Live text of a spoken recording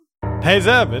Hey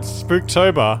Zeb, it's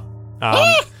Spooktober.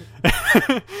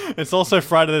 It's also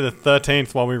Friday the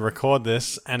 13th while we record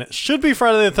this, and it should be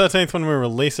Friday the 13th when we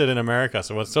release it in America,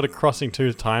 so we're sort of crossing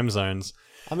two time zones.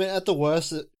 I mean, at the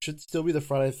worst, it should still be the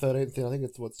Friday the 13th thing. I think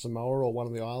it's Samoa or one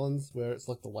of the islands where it's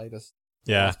like the latest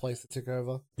last place to tick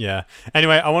over. Yeah.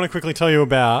 Anyway, I want to quickly tell you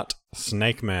about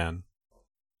Snake Man.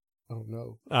 Oh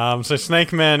no. So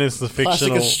Snake Man is the fictional...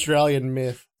 Classic Australian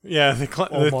myth. Yeah,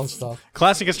 the monster.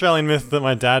 Classic Australian myth that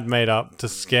my dad made up to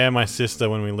scare my sister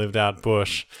when we lived out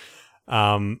bush.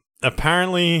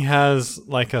 Apparently he has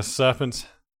like a serpent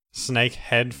snake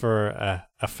head for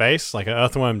a face, like an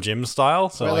Earthworm Jim style.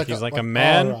 So he's like a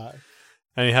man,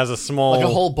 and he has a small, like a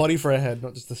whole body for a head,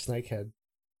 not just a snake head.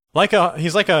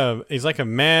 He's like a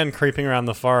man creeping around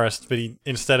the forest, but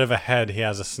instead of a head, he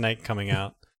has a snake coming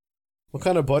out. What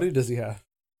kind of body does he have?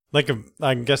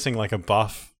 I'm guessing like a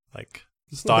buff, like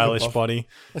stylish body,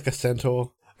 like a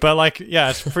centaur. But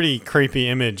it's a pretty creepy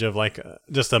image of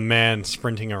just a man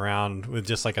sprinting around with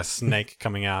just like a snake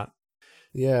coming out.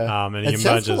 Yeah, and it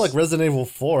sounds like Resident Evil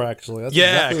 4 actually. That's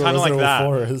exactly kind of like that.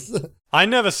 4 is. I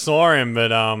never saw him,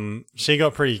 but she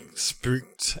got pretty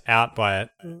spooked out by it,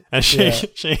 and she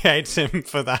hates him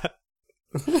for that.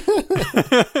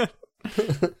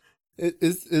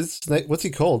 Is Snake? What's he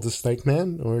called? The Snake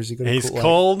Man, or is he going to? He's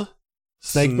called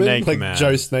Snakeman, Snake like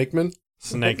Joe Snakeman.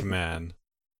 Snake Man.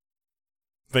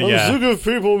 But I'm sick of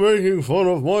people making fun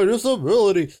of my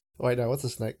disability. Wait, no, what's a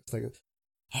snake?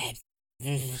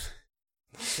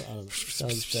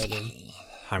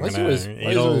 I'm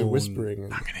gonna whispering.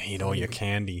 I'm gonna eat all your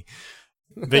candy.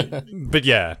 But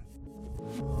yeah.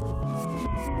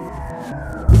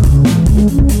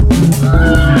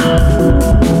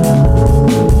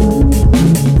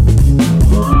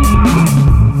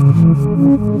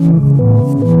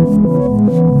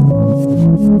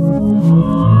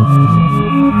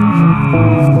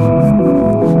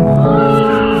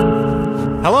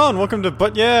 Hello and welcome to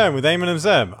But Yeah with Eamon and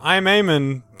Zeb. I'm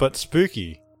Eamon, but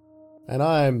spooky. And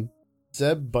I'm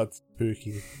Zeb, but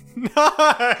spooky. No!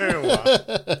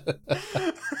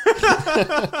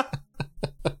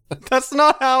 That's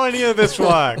not how any of this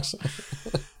works.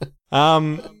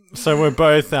 So we're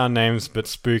both our names, but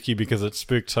spooky because it's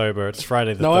Spooktober. It's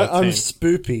Friday the 13th. No, I'm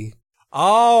spoopy.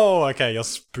 Oh, okay, you're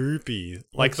spoopy.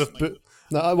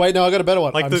 No, wait, no, I got a better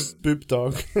one. Like I'm Spoop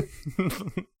Dog.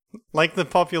 Like the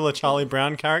popular Charlie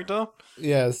Brown character?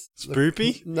 Yes.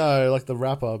 Spoopy? No, like the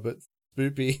rapper, but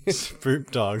Spoopy.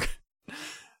 Spoop Dog.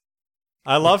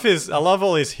 I love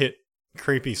all his hit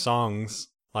creepy songs.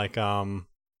 Like that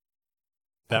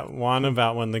one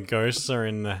about when the ghosts are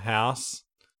in the house.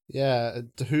 Yeah,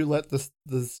 who let the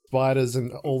spiders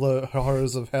and all the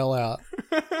horrors of hell out?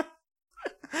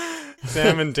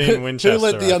 Sam and Dean Winchester. Who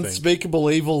let the unspeakable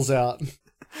evils out?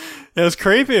 It was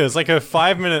creepy. It was like a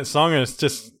 5-minute song and it's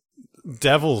just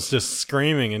devils just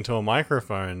screaming into a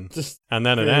microphone. And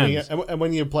then it ends. And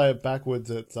when you play it backwards,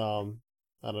 it's, I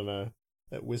don't know,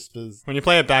 it whispers. When you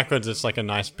play it backwards, it's like a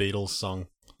nice Beatles song.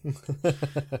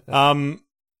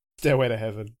 Stairway to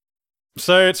Heaven.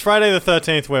 So it's Friday the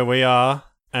 13th where we are,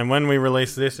 and when we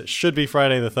release this, it should be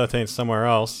Friday the 13th somewhere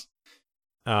else.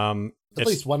 At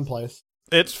least one place.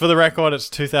 It's, for the record, it's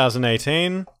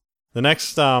 2018. The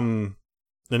next one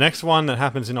that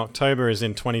happens in October is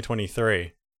in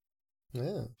 2023.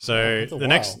 Yeah. So the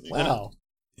next... Wow.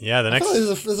 Yeah, the next...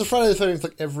 There's a Friday the 13th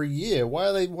like every year.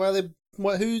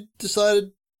 Who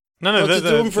decided to do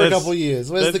them for a couple of years?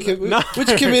 Which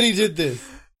committee did this?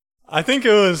 I think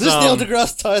it was... Is this Neil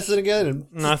deGrasse Tyson again?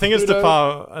 No, I think it's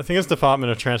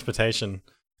Department of Transportation.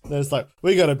 Then it's like,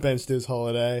 we gotta bench this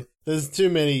holiday. There's too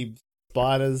many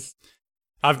spiders.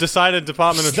 I've decided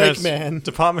Department of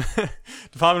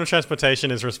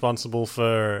Transportation is responsible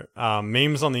for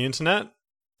memes on the internet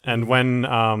and when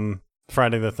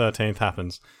Friday the 13th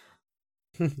happens.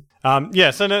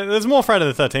 So there's more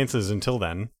Friday the 13ths until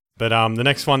then, but the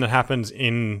next one that happens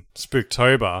in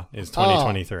Spooktober is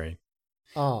 2023.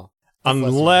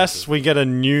 Unless we get a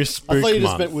new spook I thought you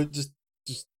month. just meant with just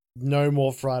no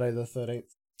more Friday the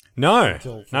 13th. No.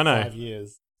 5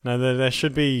 years. No, there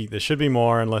should be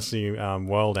more unless the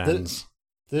world ends.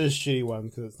 There's a shitty one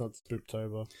because it's not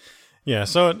Spooktober. Yeah,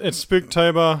 so it's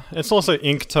Spooktober. It's also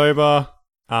Inktober,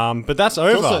 but that's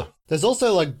over. There's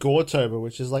also like Goretober,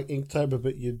 which is like Inktober,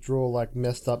 but you draw like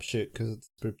messed up shit because it's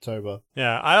Spooktober.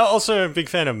 Yeah, I also am a big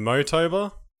fan of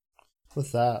Motober.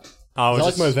 What's that?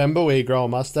 It's like Movember where you grow a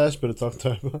mustache, but it's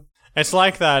October. It's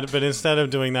like that, but instead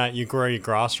of doing that, you grow your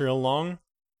grass real long.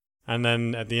 And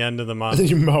then at the end of the month...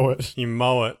 you mow it. You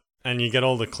mow it. And you get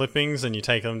all the clippings and you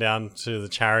take them down to the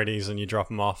charities and you drop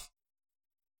them off.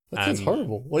 That sounds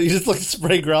horrible. Well, you just like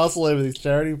spray grass all over these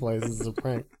charity places as a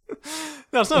prank.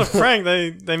 No, it's not a prank.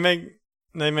 They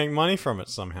make money from it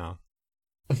somehow.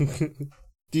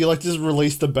 Do you like just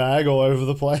release the bag all over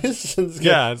the place? And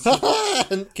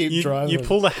and keep driving. You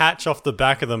pull the hatch off the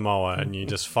back of the mower and you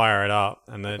just fire it up,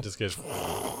 and then it just goes.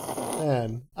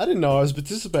 Man, I didn't know I was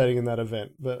participating in that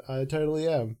event, but I totally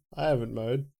am. I haven't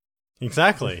mowed.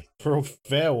 Exactly. For a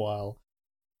fair while.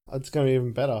 It's going to be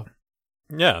even better.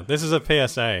 Yeah, this is a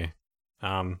PSA.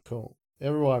 Cool.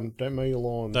 Everyone, don't mow your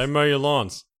lawns. Don't mow your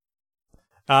lawns.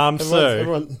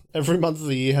 Everyone, every month of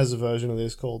the year has a version of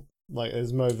this called, like,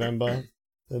 there's Movember,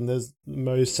 then there's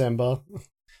Mocember,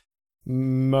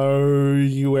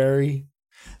 Mouary.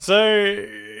 So,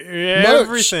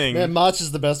 everything. Man, March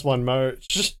is the best one, Moch.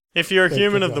 If you're a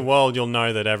human of the world, you'll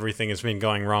know that everything has been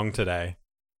going wrong today.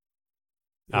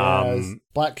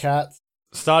 Black cats.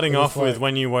 Starting off with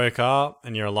when you woke up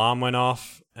and your alarm went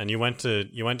off, and you went to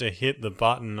hit the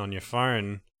button on your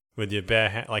phone with your bare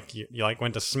hand, like you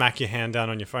went to smack your hand down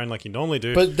on your phone like you normally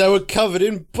do. But they were covered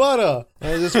in butter,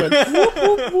 and I just went whoop,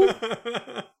 whoop,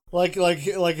 whoop. like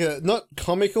a not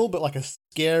comical, but like a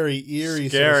scary, eerie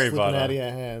sort of slipping butter out of your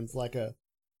hands, like a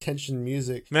tension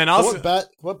music. Man,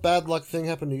 what bad luck thing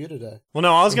happened to you today? Well,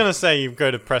 no, I was gonna say you go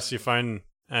to press your phone,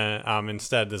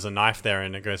 instead there's a knife there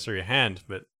and it goes through your hand,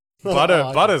 but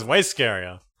butter's way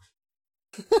scarier.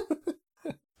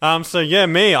 So yeah,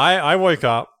 I woke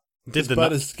up.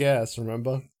 Butter's scarce,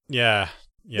 remember? Yeah.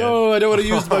 No, I don't want to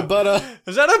use my butter.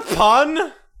 Is that a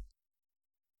pun?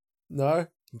 No.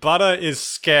 Butter is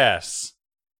scarce.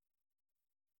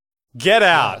 Get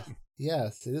out.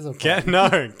 Yes, it is a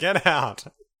pun. Get out.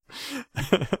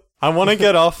 I want to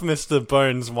get off Mr.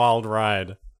 Bones' wild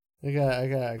ride.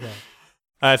 Okay.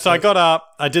 Alright, so I got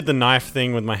up, I did the knife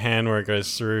thing with my hand where it goes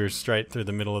straight through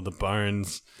the middle of the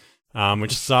bones,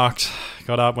 which sucked.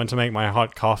 Got up, went to make my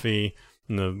hot coffee,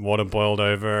 and the water boiled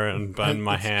over and burned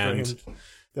my hand.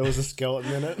 There was a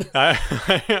skeleton in it. I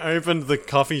opened the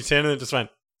coffee tin and it just went,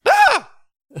 ah!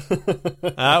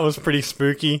 That was pretty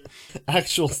spooky.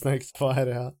 Actual snakes fired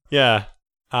out. Yeah.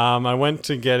 I went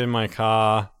to get in my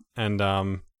car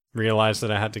and realized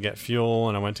that I had to get fuel,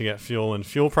 and I went to get fuel, and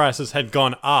fuel prices had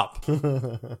gone up.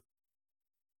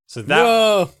 So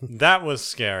that was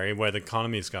scary, where the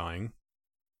economy's going.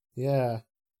 Yeah.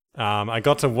 I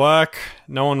got to work,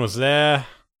 no one was there,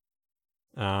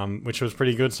 which was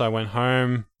pretty good, so I went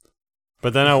home.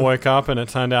 But then I woke up and it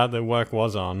turned out that work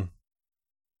was on.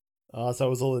 Oh, so it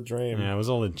was all a dream. Yeah, it was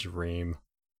all a dream.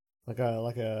 Like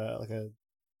a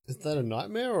is that a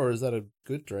nightmare or is that a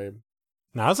good dream?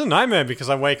 No, it's a nightmare because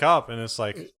I wake up and it's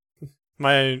like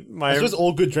my I suppose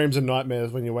all good dreams are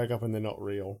nightmares when you wake up and they're not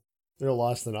real. Real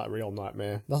life's the real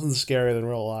nightmare. Nothing's scarier than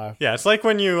real life. Yeah, it's like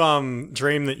when you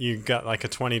dream that you got like a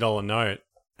 $20 note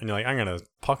and you're like, I'm gonna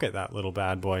pocket that little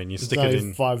bad boy, and you stick it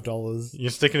in $5. You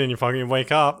stick it in your pocket, you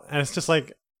wake up, and it's just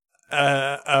like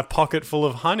a pocket full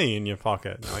of honey in your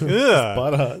pocket. You're like, ugh.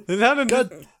 Butter.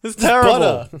 It's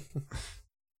terrible.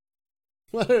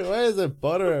 Butter. Why is there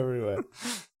butter everywhere?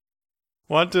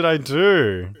 What did I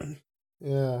do?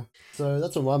 Yeah. So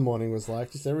that's what my morning was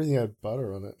like. Just everything had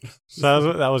butter on it.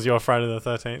 So that was your Friday the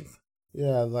 13th?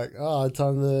 Yeah, like,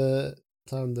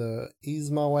 time to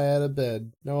ease my way out of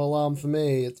bed. No alarm for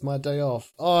me. It's my day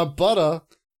off. Oh, butter.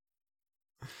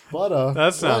 Butter.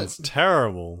 That sounds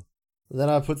terrible. Then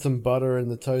I put some butter in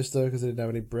the toaster because I didn't have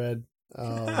any bread.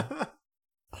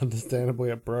 Understandably,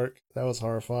 it broke. That was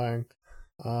horrifying.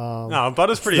 No,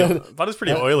 butter's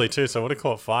pretty oily too, so I would have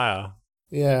caught fire.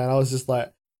 Yeah, and I was just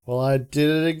like, well, I did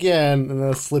it again, and then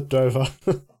I slipped over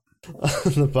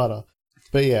the butter.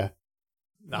 But yeah,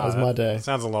 that was my day.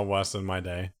 Sounds a lot worse than my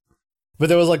day. But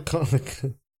there was like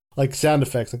sound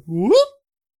effects, like whoop,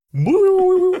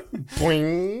 whoop,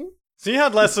 boing. So you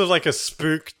had less of like a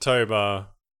Spooktober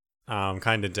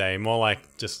kind of day, more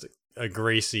like just a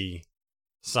greasy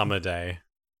summer day.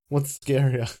 What's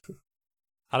scarier?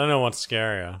 I don't know what's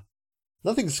scarier.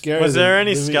 Nothing scary. Was there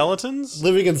any skeletons?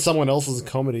 Living in someone else's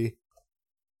comedy.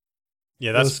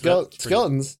 Yeah, that's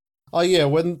skeletons. Oh yeah,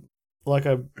 when like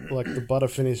the butter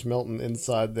finished melting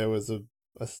inside, there was a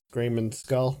screaming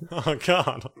skull. Oh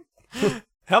god!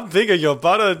 How big are your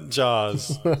butter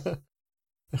jars? About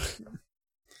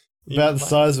the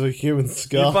size of a human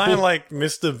skull. You're buying like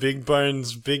Mr. Big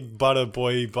Bones Big Butter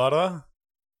Boy butter?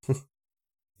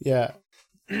 Yeah.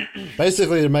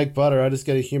 Basically, to make butter, I just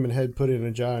get a human head, put it in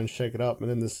a jar, and shake it up, and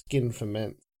then the skin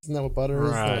ferments. Isn't that what butter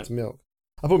is? Right. No, it's milk.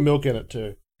 I put milk in it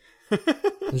too.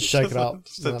 And shake it up.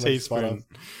 Just a teaspoon.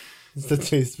 Just a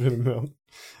teaspoon of milk.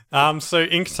 So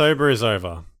Inktober is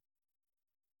over.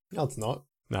 No, it's not.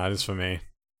 No, it is for me.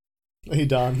 Are you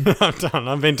done? I'm done.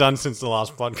 I've been done since the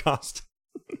last podcast.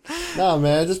 Nah,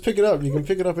 man, just pick it up. You can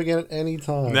pick it up again at any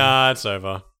time. Nah, it's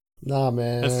over. Nah,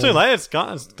 man. It's too late. It's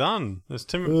gone. It's done. There's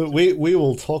too We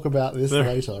will talk about this The-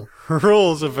 later.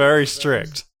 rules are very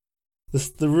strict.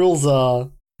 The rules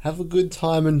are have a good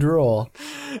time and draw.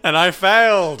 And I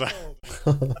failed.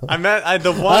 I met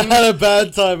the I one had a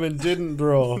bad time and didn't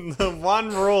draw. the one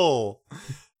rule.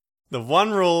 The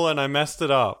one rule, and I messed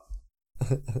it up.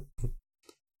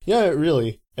 Yeah,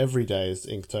 really, every day is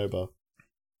Inktober.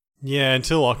 Yeah,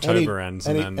 until October ends,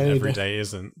 and then any every day. day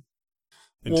isn't.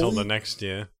 Until Well, the next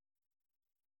year.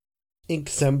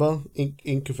 Inkcember,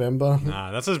 Inkvember.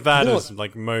 Nah, that's as bad You know as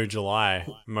like Mo Lie.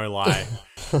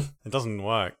 It doesn't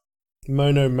work.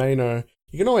 Mono Mano.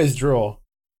 You can always draw.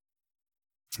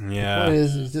 The point Yeah.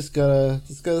 is, you just gotta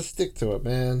stick to it,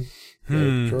 man.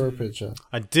 Draw a picture.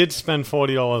 I did spend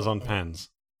 $40 on pens.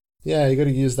 Yeah, you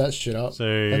gotta use that shit up.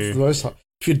 So That's the most.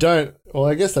 If you don't, well,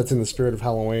 I guess that's in the spirit of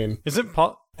Halloween. is it You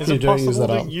don't use possible that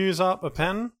to up. use up a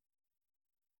pen?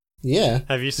 Yeah.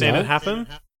 Have you seen No. it happen?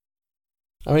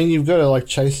 I mean, you've got to like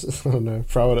chase. I don't know,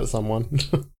 throw it at someone.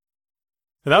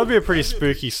 That would be a pretty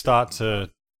spooky start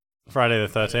to Friday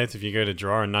the 13th if you go to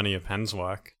draw and none of your pens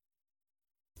work.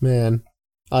 Man,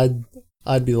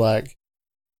 I'd be like,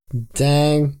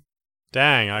 dang.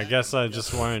 Dang, I guess I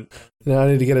just won't. Now I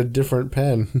need to get a different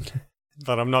pen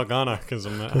But I'm not gonna because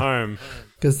I'm at home.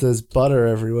 because there's butter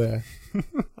everywhere.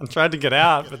 I tried to get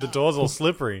out, but the door's all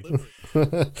slippery.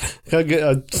 Can't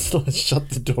get. Shut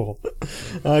the door.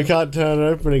 I can't turn it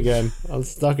open again. I'm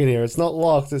stuck in here. It's not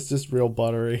locked. It's just real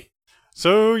buttery.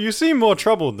 So, you seem more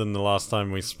troubled than the last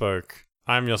time we spoke.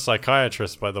 I'm your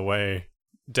psychiatrist, by the way.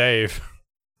 Dave.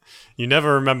 You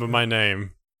never remember my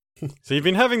name. So you've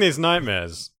been having these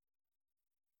nightmares.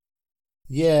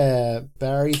 Yeah,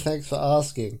 Barry. Thanks for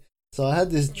asking. So I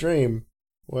had this dream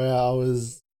where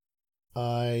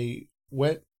I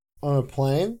went on a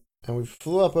plane and we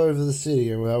flew up over the city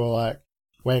and we were like,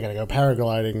 we're gonna go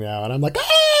paragliding now, and I'm like,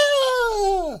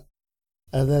 ah!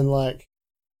 And then like,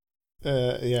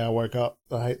 yeah, I woke up.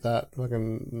 I hate that.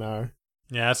 Fucking no.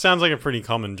 Yeah, it sounds like a pretty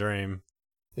common dream.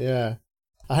 Yeah,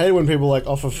 I hate it when people like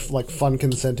offer like fun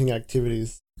consenting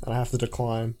activities and I have to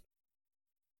decline.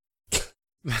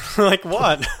 Like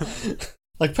what?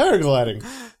 Like paragliding.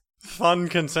 Fun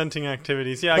consenting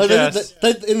activities. Yeah, I Like guess.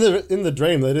 they, in the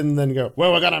dream, they didn't then go,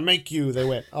 well, we're gonna make you. They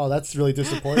went, oh, that's really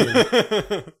disappointing.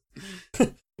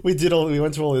 We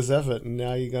went to all this effort, and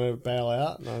now you're gonna bail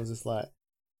out. And I was just like,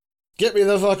 get me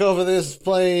the fuck off of this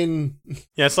plane.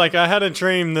 Yeah, it's like I had a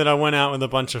dream that I went out with a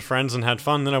bunch of friends and had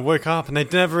fun, then I woke up and they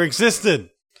never existed.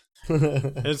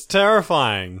 It's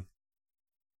terrifying.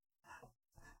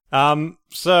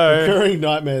 So Recurring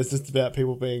nightmares just about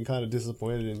people being kind of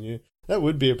disappointed in you. That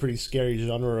would be a pretty scary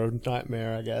genre of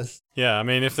nightmare, I guess. yeah, I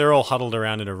mean, if they're all huddled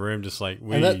around in a room, just like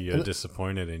we are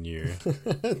disappointed in you.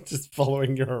 Just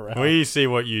following you around. We see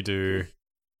what you do.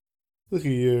 Look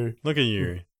at you, Look at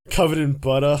you, covered in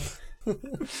butter.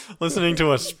 listening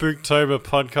to a Spooktober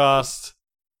podcast,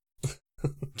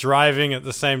 driving at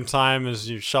the same time as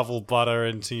you shovel butter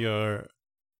into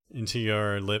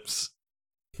your lips.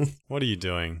 What are you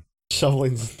doing?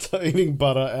 Shoveling, eating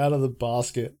butter out of the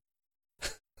basket.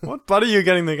 What butter are you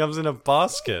getting that comes in a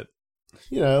basket?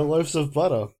 You know, loaves of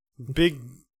butter. Big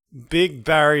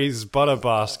Barry's butter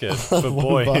basket for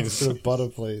One boys. basket of butter,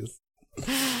 please.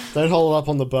 Don't hold it up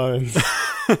on the bones.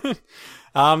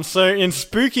 So in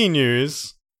spooky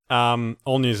news,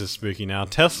 all news is spooky now.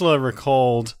 Tesla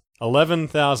recalled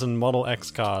 11,000 Model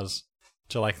X cars,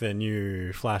 which are like their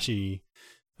new flashy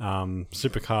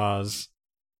supercars,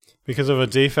 because of a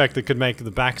defect that could make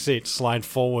the back seat slide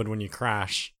forward when you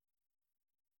crash.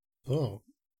 Oh.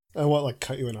 And what, like,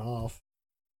 cut you in half?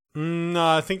 No,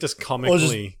 I think just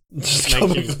comically. Just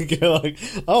Make you- comically go like,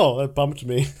 oh, that bumped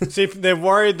me. See, they're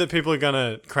worried that people are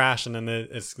gonna crash, and then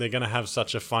they're gonna have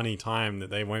such a funny time that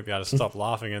they won't be able to stop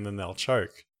laughing, and then they'll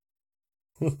choke.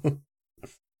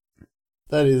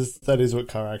 That is what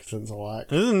car accidents are like.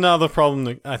 This is another problem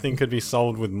that I think could be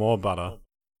solved with more butter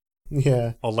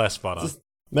Yeah. or less butter.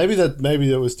 Maybe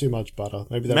that was too much butter.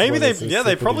 Maybe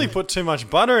They probably put too much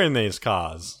butter in these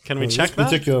cars. Can we check that?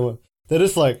 Particular one. They're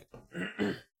just like,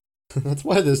 that's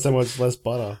why there's so much less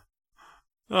butter.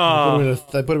 Oh,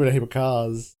 They put them in a heap of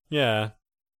cars. yeah.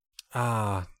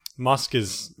 Musk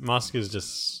is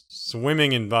just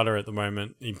swimming in butter at the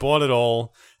moment. He bought it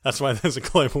all. That's why there's a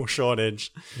global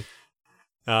shortage.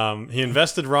 He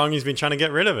invested wrong. He's been trying to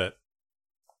get rid of it.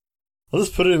 I'll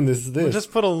just put it in this. We'll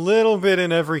just put a little bit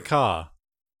in every car.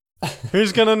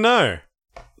 Who's gonna know?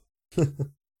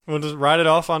 We'll just write it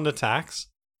off under tax.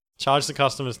 Charge the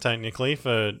customers technically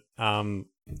for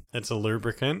it's a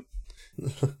lubricant.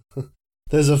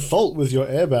 There's a fault with your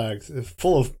airbags. They're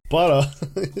full of butter.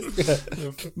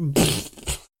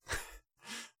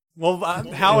 Well,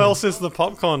 how else is the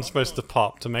popcorn supposed to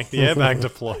pop to make the airbag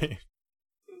deploy?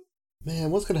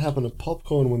 Man, what's going to happen to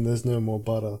popcorn when there's no more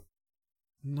butter?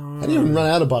 No. How do you even run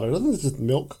out of butter? Doesn't it just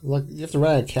milk? Like, you have to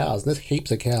run out of cows. There's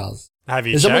heaps of cows. Have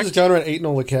you Is someone checked? just going around eating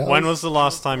all the cows? When was the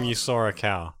last time you saw a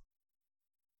cow?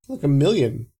 Like a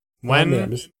million. When?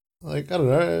 I don't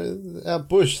know. Our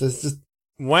bush, there's just...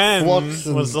 When flocks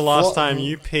and was the last time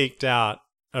you peeked out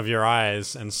of your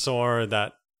eyes and saw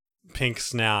that pink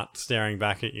snout staring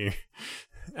back at you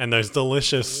and those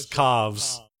delicious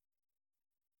calves?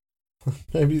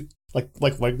 Maybe like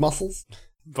leg muscles?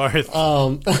 Both.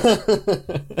 I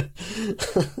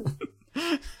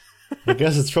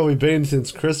guess it's probably been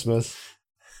since Christmas.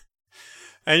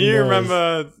 And you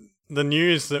remember the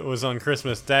news that was on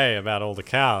Christmas Day about all the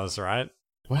cows, right?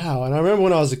 Wow, and I remember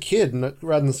when I was a kid and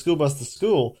riding the school bus to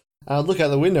school, I'd look out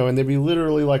the window and there'd be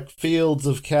literally like fields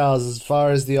of cows as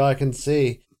far as the eye can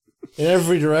see. In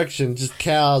every direction, just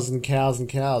cows and cows and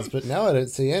cows. But now I don't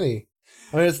see any.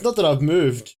 I mean, it's not that I've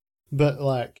moved, but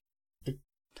like,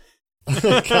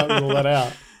 I can't rule that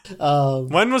out.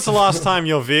 When was the last time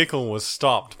your vehicle was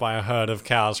stopped by a herd of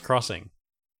cows crossing?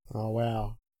 Oh,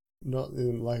 wow. Not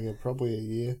in like probably a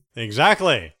year.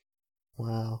 Exactly.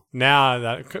 Wow. Now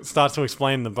that starts to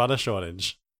explain the butter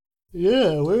shortage.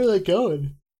 Yeah, where are they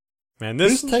going? Man,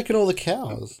 Who's taking all the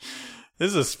cows?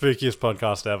 This is the spookiest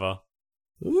podcast ever.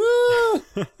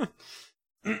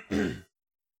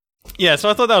 Yeah, so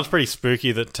I thought that was pretty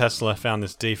spooky that Tesla found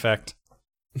this defect.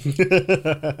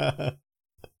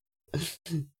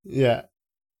 Yeah.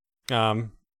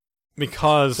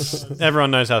 Because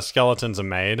everyone knows how skeletons are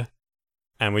made,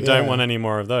 and we don't want any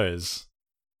more of those.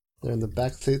 They're in the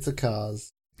back seats of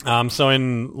cars. So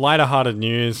in lighter-hearted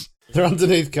news... They're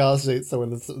underneath car seats, so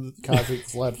when the car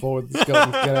seats slide forward, the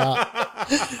skeletons get out.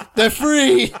 They're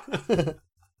free!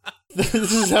 This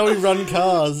is how we run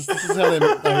cars. This is how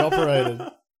they operated.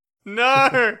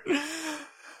 No!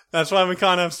 That's why we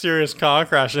can't have serious car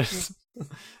crashes.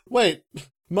 Wait,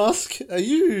 Musk, are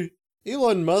you...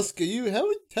 Elon Musk, are you... How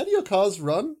do your cars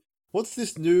run? What's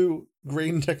this new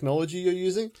green technology you're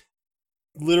using?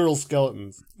 Literal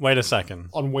skeletons. Wait a second.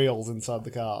 On wheels inside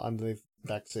the car, underneath the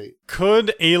back seat.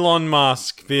 Could Elon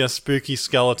Musk be a spooky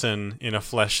skeleton in a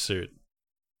flesh suit?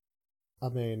 I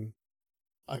mean...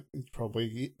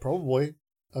 Probably.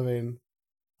 I mean,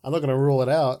 I'm not going to rule it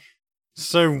out.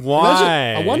 So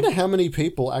why? I wonder how many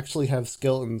people actually have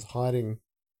skeletons hiding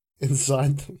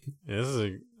inside them. Yeah,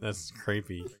 that's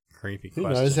creepy question. Who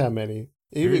knows how many?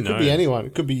 It could be anyone.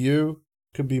 It could be you.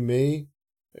 It could be me.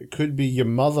 It could be your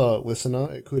mother,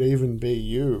 listener. It could even be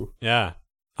you. Yeah.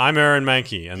 I'm Aaron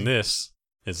Mankey, and this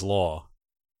is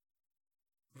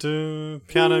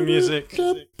piano music.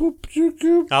 Law's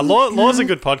a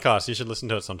good podcast. You should listen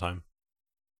to it sometime.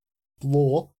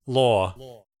 Law? Lore.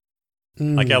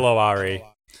 Like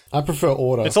Lore. I prefer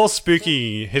order. It's all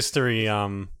spooky history,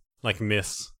 like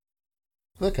myths.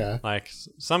 Okay. Like,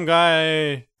 some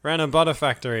guy ran a butter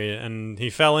factory and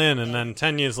he fell in, and then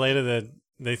 10 years later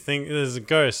they think there's a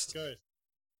ghost.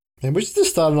 And we should just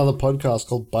start another podcast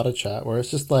called Butter Chat, where it's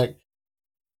just like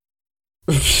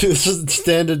it's just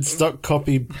standard stock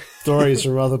copy stories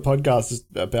from other podcasts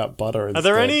about butter. Are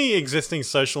there any existing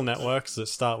social networks that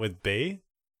start with B?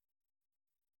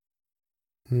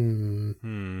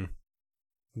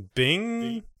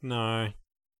 Bing? No.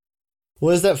 Well,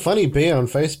 there's that funny bee on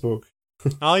Facebook.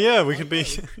 Oh yeah, we could be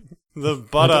the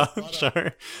butter show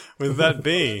with that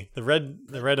bee, the red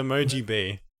emoji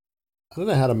bee. I don't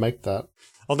know how to make that.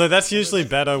 Although that's usually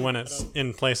better when it's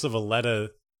in place of a letter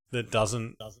that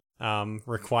doesn't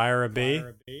require a B.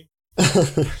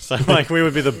 So like we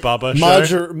would be the Bubba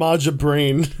show.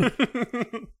 Margarine.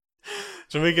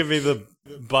 So we could be the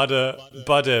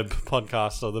Budeb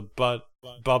podcast or the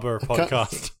Bubber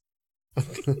podcast.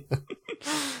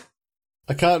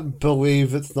 I can't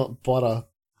believe it's not butter.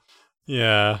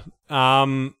 Yeah.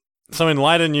 So in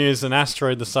lighter news, an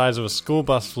asteroid the size of a school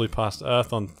bus flew past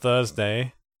Earth on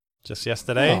Thursday, just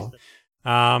yesterday.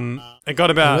 Oh. It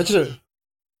got about...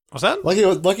 What's that?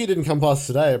 Lucky it didn't come past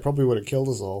today. It probably would have killed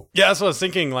us all. Yeah, that's what I was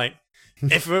thinking. Like,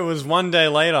 if it was one day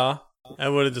later, it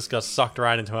would have just got sucked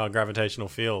right into our gravitational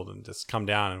field and just come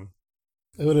down. And...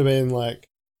 It would have been like...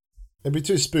 It'd be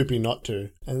too spoopy not to.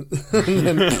 And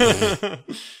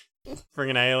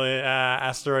Friggin' alien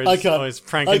asteroids always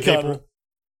pranking people.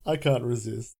 I can't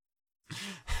resist.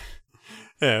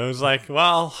 Yeah, it was like,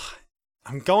 well,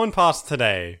 I'm going past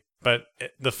today, but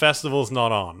the festival's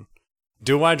not on.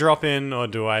 Do I drop in or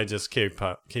do I just keep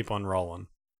on rolling?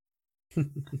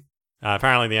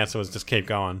 Apparently the answer was just keep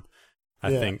going,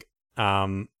 I think.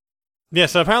 Yeah,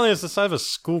 so apparently it's the size of a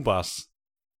school bus,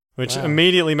 which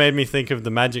immediately made me think of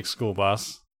the Magic School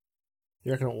Bus.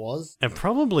 You reckon it was? It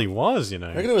probably was, you know.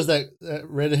 I reckon it was that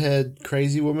redhead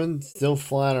crazy woman still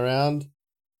flying around.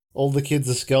 All the kids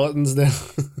are skeletons now.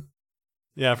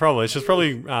 Yeah, probably. She's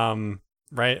probably,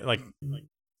 right, like,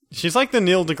 she's like the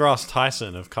Neil deGrasse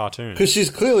Tyson of cartoons. Because she's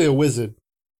clearly a wizard.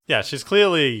 Yeah, she's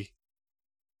clearly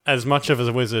as much of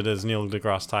a wizard as Neil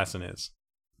deGrasse Tyson is.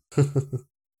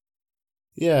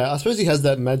 Yeah, I suppose he has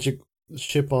that magic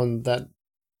ship on that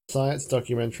science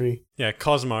documentary. Yeah,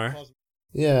 Cosmo.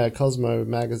 Yeah, Cosmo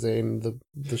magazine,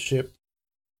 the ship.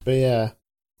 But yeah,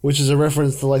 which is a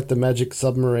reference to like the magic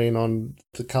submarine on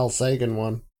the Carl Sagan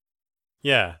one.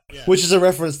 Yeah. Which is a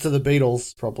reference to the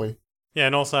Beatles, probably. Yeah,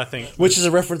 and also I think... Which is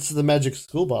a reference to the Magic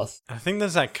School Bus. I think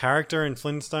there's that character in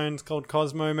Flintstones called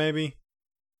Cosmo, maybe?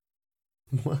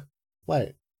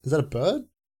 Wait, is that a bird?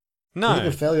 No.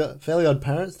 Is it a Fairly Odd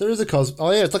Parents? There is a Cosmo.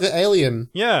 Oh yeah, it's like an alien.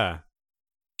 Yeah.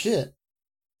 Shit.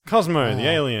 Cosmo, the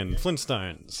alien,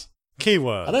 Flintstones.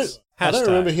 Keywords. I don't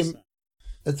remember him.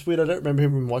 It's weird, I don't remember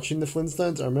him from watching the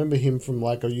Flintstones. I remember him from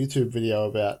like a YouTube video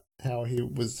about how he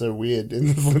was so weird in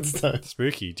the Flintstones.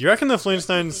 Spooky. Do you reckon the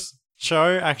Flintstones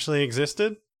show actually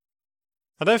existed?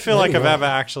 I don't feel like I've ever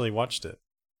actually watched it.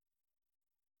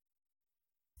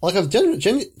 Like I've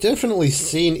definitely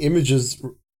seen images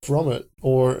from it,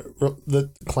 or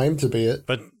that claim to be it.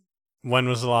 But when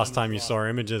was the last time you saw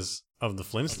images of the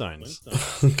Flintstones?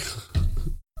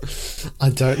 I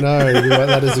don't know.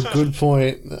 That is a good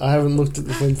point. I haven't looked at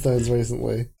the Flintstones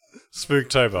recently.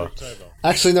 Spooktober.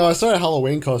 Actually, no, I saw a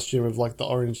Halloween costume of like the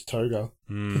orange toga.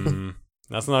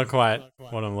 That's not quite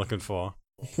what I'm looking for.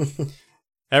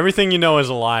 Everything you know is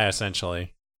a lie,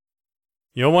 essentially.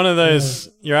 You're one of those...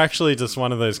 Yeah. You're actually just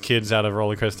one of those kids out of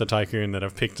Roller Coaster Tycoon that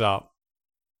I've picked up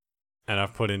and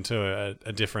I've put into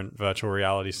a different virtual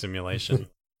reality simulation.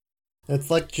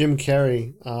 It's like Jim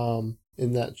Carrey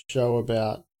in that show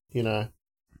about, you know,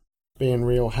 being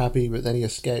real happy, but then he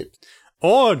escaped.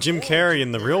 Or Jim Carrey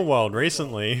in the real world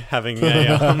recently having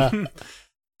a...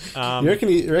 you reckon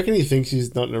he thinks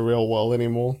he's not in the real world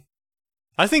anymore?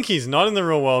 I think he's not in the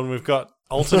real world, and we've got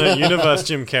alternate universe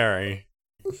Jim Carrey.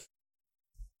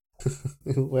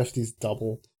 Left his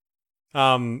double.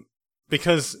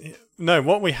 Because, no,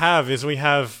 what we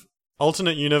have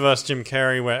alternate universe Jim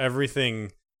Carrey where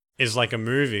everything is like a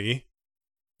movie,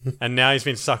 and now he's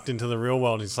been sucked into the real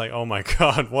world. He's like, oh my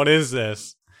god, what is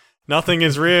this? Nothing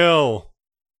is real.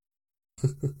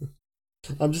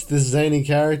 I'm just this zany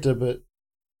character, but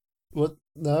what?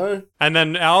 No. And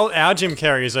then our Jim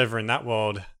Carrey is over in that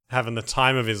world having the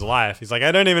time of his life. He's like,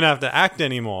 I don't even have to act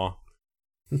anymore.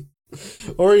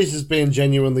 Or he's just being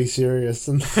genuinely serious,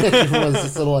 and everyone's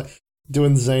just sort of like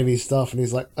doing zany stuff, and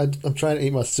he's like, I'm trying to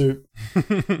eat my soup.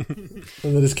 And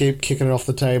they just keep kicking it off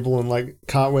the table and like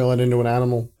cartwheel it into an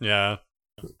animal. Yeah.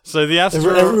 So the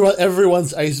asteroid...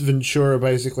 Everyone's Ace Ventura,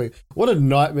 basically. What a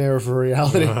nightmare of a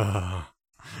reality.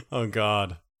 Oh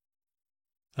god.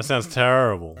 That sounds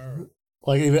terrible.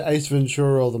 Like either Ace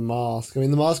Ventura or The Mask. I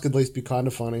mean, The Mask could at least be kind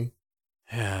of funny.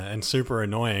 Yeah, and super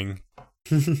annoying.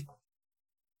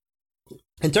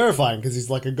 And terrifying, because he's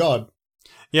like a god.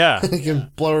 Yeah. He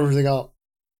can blow everything up.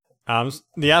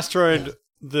 The asteroid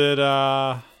that,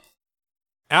 our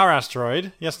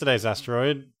asteroid, yesterday's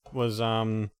asteroid, was,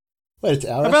 Wait, it's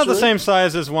our about asteroid? the same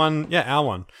size as one, yeah, our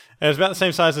one. It was about the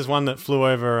same size as one that flew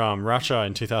over, Russia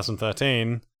in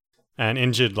 2013 and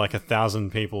injured like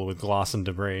 1,000 people with glass and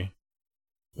debris.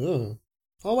 Oh,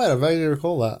 wait, I vaguely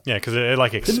recall that. Yeah, because it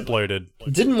like exploded.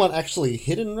 Didn't one actually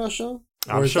hit in Russia?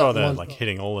 I'm sure they're like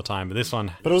hitting all the time, but this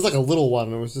one... But it was like a little one,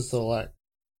 and it was just sort of like,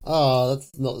 oh,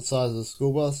 that's not the size of a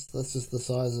school bus, that's just the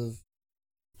size of,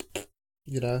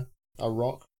 you know, a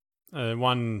rock.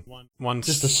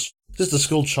 Just a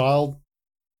school child.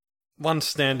 One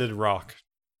standard rock.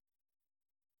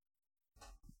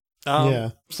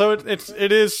 Yeah. So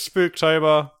it is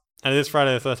Spooktober, and it is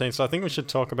Friday the 13th, so I think we should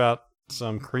talk about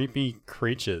some creepy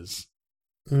creatures.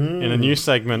 In a new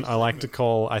segment I like to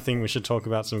call, I think we should talk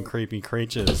about some creepy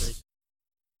creatures.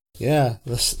 Yeah,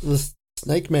 the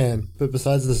Snake Man, but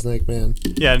besides the Snake Man.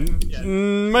 Yeah,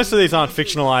 most of these aren't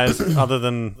fictionalized, other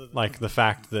than like the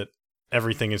fact that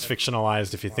everything is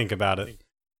fictionalized if you think about it.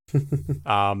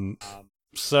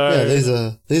 So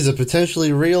yeah, these are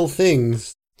potentially real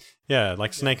things. Yeah,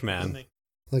 like Snake Man.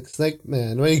 Like Snake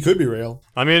Man. Well, he could be real.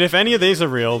 I mean, if any of these are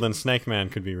real, then Snake Man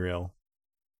could be real.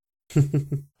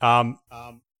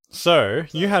 So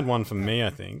you had one for me, I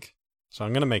think. So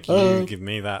I'm gonna make you give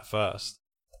me that first.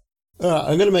 Alright,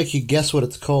 I'm gonna make you guess what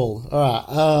it's called.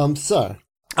 Alright, so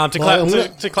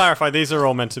To clarify, these are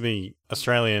all meant to be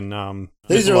Australian.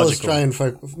 These are all Australian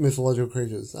mythological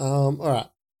creatures. All right.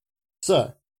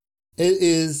 So it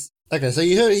is okay. So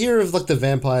you hear of like the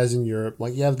vampires in Europe.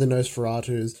 Like you have the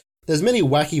Nosferatus. There's many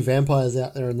wacky vampires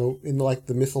out there in like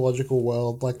the mythological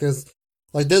world. Like there's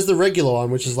the regular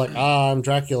one, which is like, I'm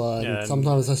Dracula, and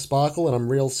sometimes I sparkle and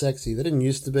I'm real sexy. They didn't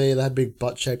used to be. They had big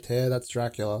butt-shaped hair. That's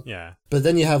Dracula. Yeah. But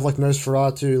then you have like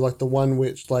Nosferatu, like the one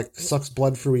which like sucks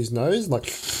blood through his nose, like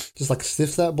just like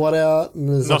sniffs that blood out. And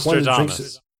there's like one that drinks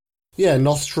it. Yeah,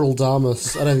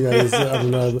 Nostradamus. I don't think that is. I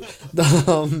don't know.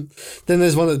 But, then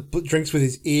there's one that drinks with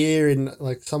his ear in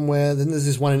like somewhere. Then there's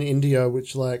this one in India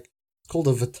which like called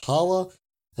a Vatala,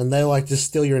 and they like just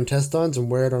steal your intestines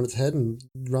and wear it on its head and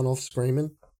run off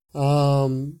screaming.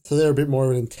 So they're a bit more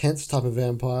of an intense type of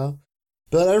vampire.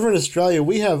 But over in Australia,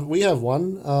 we have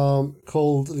one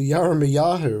called the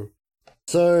Yarramayahu.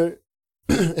 So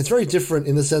it's very different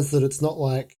in the sense that it's not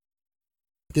like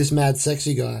this mad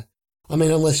sexy guy. I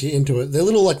mean, unless you're into it. They're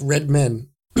little like red men.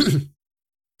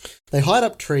 They hide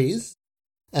up trees,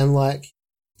 and like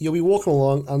you'll be walking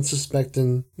along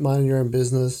unsuspecting, minding your own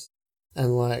business,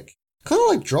 and like kind of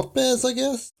like drop bears, I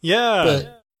guess.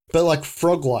 Yeah. But like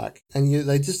frog-like, and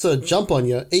they just sort of jump on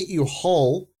you, eat you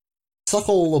whole, suck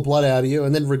all the blood out of you,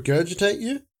 and then regurgitate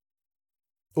you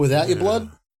without your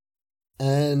blood,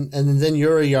 and then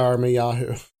you're a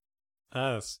Yarramayahu.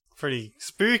 That's pretty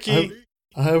spooky.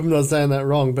 I hope I'm not saying that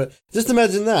wrong, but just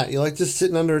imagine that. You're like just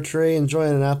sitting under a tree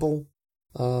enjoying an apple.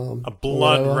 A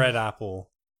blood red apple.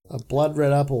 A blood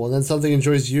red apple, and then something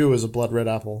enjoys you as a blood red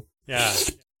apple. Yeah.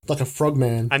 Like a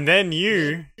frogman. And then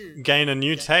you gain a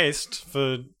new taste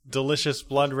for delicious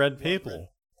blood red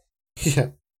people. Yeah.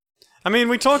 I mean,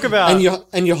 we talk about...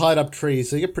 And you hide up trees,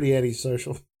 so you get pretty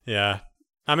antisocial. Yeah.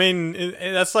 I mean,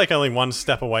 that's like only one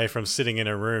step away from sitting in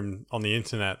a room on the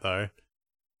internet, though.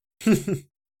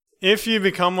 If you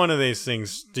become one of these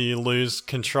things, do you lose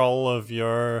control of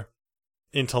your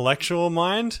intellectual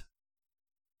mind?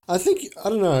 I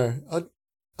don't know.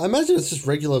 I imagine it's just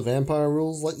regular vampire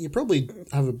rules. Like, you probably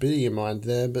have a bit of your mind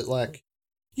there, but like,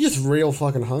 you're just real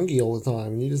fucking hungry all the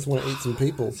time, and you just want to eat some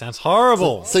people. Sounds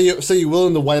horrible. So you're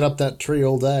willing to wait up that tree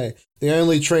all day. The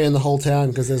only tree in the whole town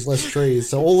because there's less trees.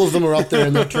 So all of them are up there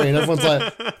in that tree, and everyone's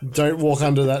like, don't walk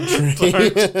under that tree.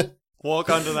 Don't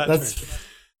walk under that tree.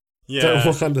 Yeah. Don't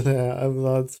walk under there.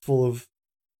 It's full of...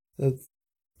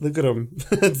 Look at him.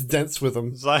 It's dense with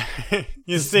him. It's like,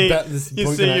 you see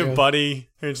your buddy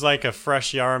who's like a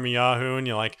fresh Yarramayahu, and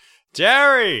you're like,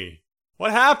 Jerry,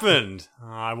 what happened? Oh,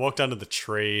 I walked under the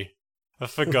tree. I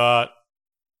forgot.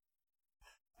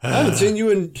 I haven't seen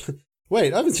you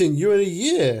in a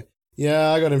year.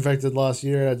 Yeah, I got infected last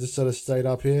year. I just sort of stayed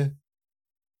up here.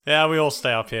 Yeah, we all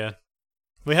stay up here.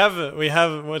 We have,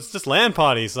 it's just LAN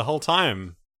parties the whole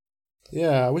time.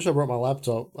 Yeah, I wish I brought my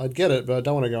laptop. I'd get it, but I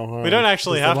don't want to go home. We don't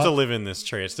actually have to live in this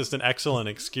tree. It's just an excellent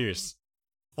excuse.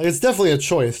 Like, it's definitely a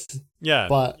choice. Yeah.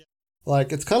 But,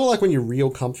 like, it's kind of like when you're real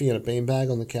comfy in a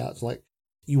beanbag on the couch. Like,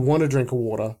 you want to drink a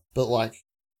water, but, like,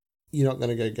 you're not going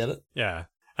to go get it. Yeah.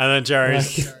 And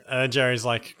then Jerry's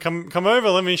like, come over,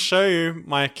 let me show you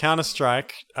my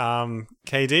Counter-Strike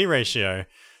KD ratio. And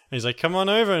he's like, come on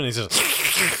over. And he says,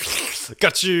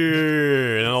 got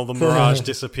you! And all the mirage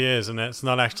disappears, and it's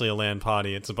not actually a LAN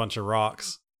party, it's a bunch of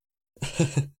rocks.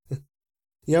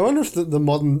 Yeah, I wonder if the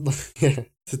modern... yeah,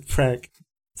 it's a prank.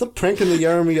 It's a prank in the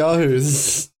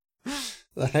Yarramayahus.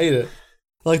 I hate it.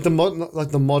 Like the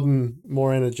modern,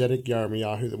 more energetic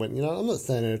Yarramayahu that went, I'm not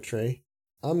staying in a tree.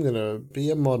 I'm gonna be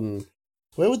a modern.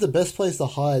 Where would the best place to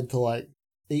hide to, like,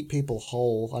 eat people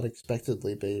whole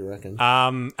unexpectedly be, you reckon?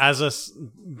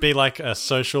 Be like a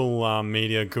social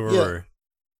media guru,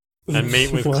 and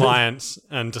meet with clients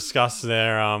and discuss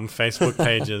their Facebook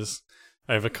pages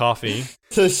over coffee.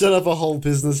 So set up a whole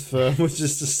business firm, which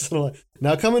is just sort of like,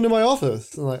 now come into my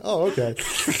office. I'm like, oh, okay.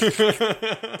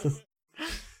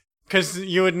 Because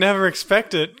you would never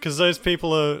expect it, because those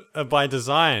people are by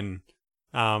design.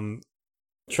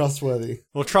 Trustworthy.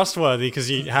 Well, trustworthy because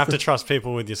you have to trust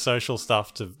people with your social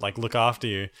stuff to like look after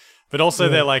you. But also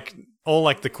they're like all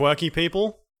like the quirky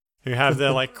people who have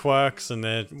their like quirks and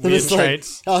their weird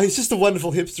traits. Like, oh, he's just a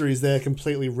wonderful hipster. He's there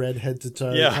completely red head to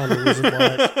toe. Yeah. Kind of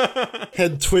like,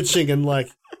 head twitching and like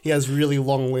he has really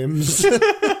long limbs.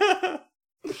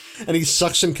 And he's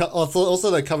suction cup. Also,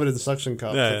 they're covered in suction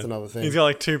cups. Yeah, that's another thing. He's got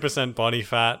like 2% body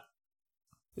fat.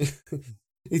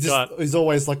 He's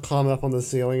always like climbing up on the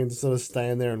ceiling and just sort of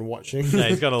staying there and watching. Yeah,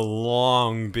 he's got a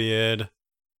long beard.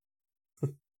 I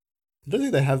don't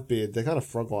think they have beard. They're kind of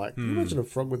frog-like. Can you imagine a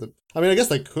frog with a... I mean, I guess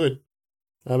they could.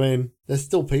 I mean, they're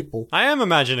still people. I am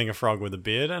imagining a frog with a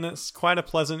beard, and it's quite a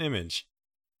pleasant image.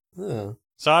 Yeah.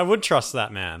 So I would trust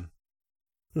that man.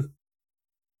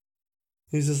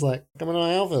 He's just like, come on to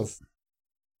my office.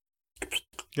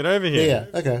 Get over here. Yeah,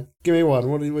 okay. Give me one.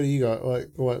 What do you got? Like,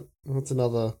 what's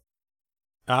another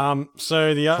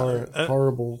So the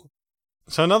horrible...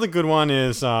 So another good one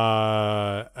is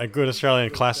a good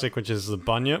Australian classic, which is the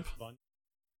bunyip.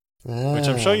 Which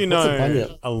I'm sure you know I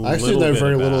actually know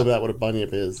very little about what a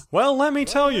bunyip is. Well, let me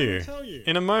tell you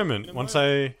in a moment once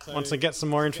I get some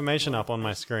more information up on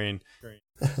my screen.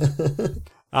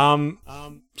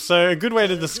 So a good way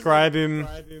to describe him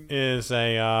is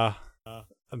a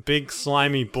big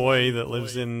slimy boy that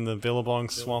lives in the Billabong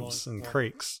swamps and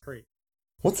creeks.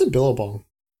 What's a billabong?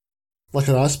 Like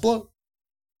an ice block?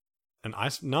 An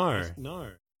ice? No.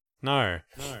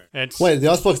 It's wait, the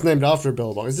ice block's named after a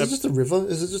billabong. Is it just a river?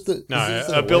 Is it just a no?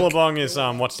 A billabong is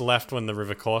what's left when the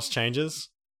river course changes.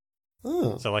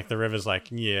 Oh. So like the river's like,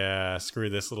 yeah, screw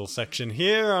this little section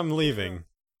here, I'm leaving.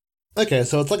 Okay,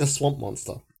 so it's like a swamp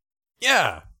monster.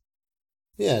 Yeah.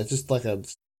 Yeah, it's just like a...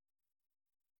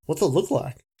 What's it look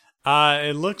like?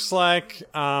 It looks like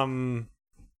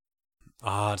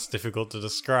it's difficult to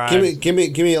describe. Give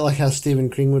me like how Stephen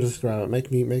King would describe it.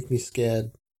 Make me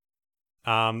scared.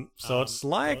 So it's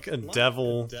like a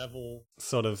devil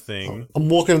sort of thing. I'm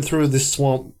walking through this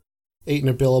swamp, eating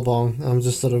a billabong. I'm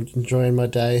just sort of enjoying my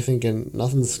day, thinking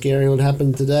nothing scary would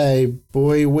happen today.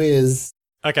 Boy whiz.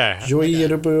 Okay. Joy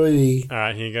to boy.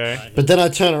 Alright, here you go. But then I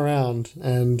turn around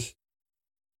and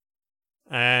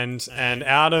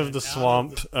out of the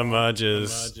swamp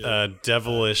emerges a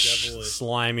devilish,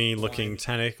 slimy-looking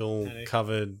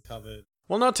tentacle-covered...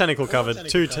 Well, not tentacle-covered,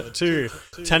 two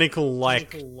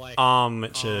tentacle-like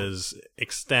armaches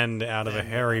extend out of a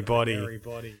hairy body.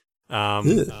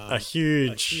 A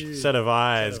huge set of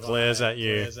eyes glares at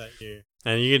you,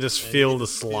 and you can just feel the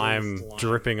slime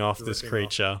dripping off this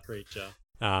creature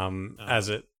as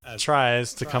it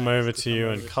tries to come over to you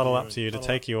and cuddle up to you to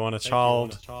take you on a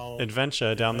child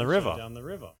adventure down the river.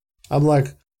 I'm like,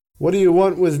 what do you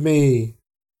want with me?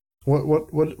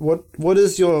 What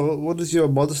is your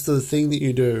monster thing that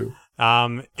you do?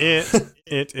 These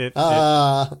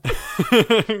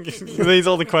are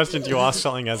all the questions you ask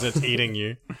something as it's eating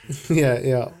you.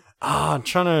 Yeah. I'm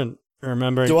trying to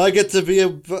remember. Do I get to be a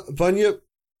bunyip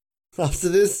after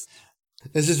this?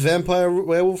 Is this vampire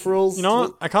werewolf rules? You know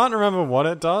what? I can't remember what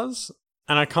it does,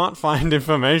 and I can't find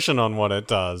information on what it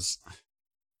does.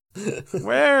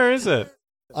 Where is it?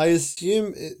 I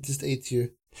assume it just eats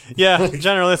you. Yeah,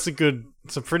 generally it's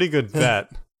a pretty good bet.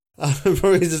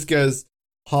 Probably just goes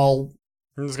whole.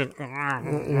 I'm just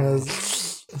gonna...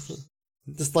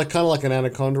 just like kind of like an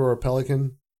anaconda or a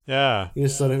pelican. Yeah. You're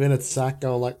sort of in its sack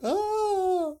going like,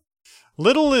 ah.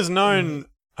 Little is known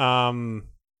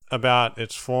about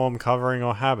its form, covering,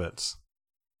 or habits.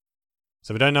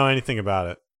 So we don't know anything about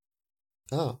it.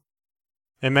 Oh.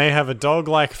 It may have a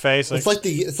dog-like face. It's like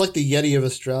the Yeti of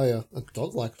Australia. A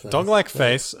dog-like face. Dog-like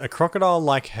face, a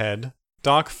crocodile-like head,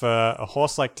 dark fur, a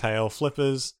horse-like tail,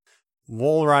 flippers,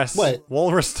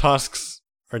 walrus tusks,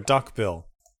 or duck bill.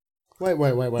 Wait.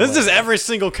 This is every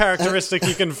single characteristic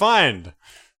you can find.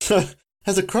 So,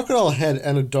 has a crocodile head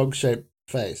and a dog-shaped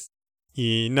face.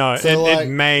 No, so it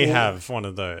may have one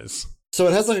of those. So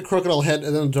it has like a crocodile head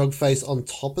and then a dog face on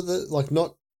top of it, like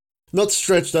not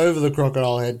stretched over the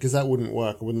crocodile head, because that wouldn't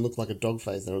work. It wouldn't look like a dog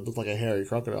face. It would look like a hairy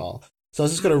crocodile. So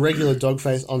it's just got a regular dog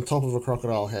face on top of a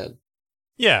crocodile head.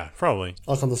 Yeah, probably.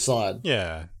 Like on the side.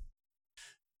 Yeah.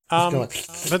 But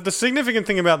the significant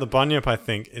thing about the bunyip, I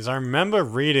think, is I remember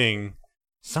reading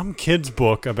some kid's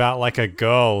book about like a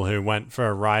girl who went for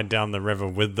a ride down the river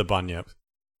with the bunyip.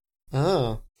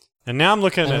 Oh. And now I'm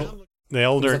looking at the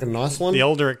like a nice one? the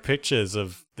Elderic pictures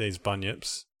of these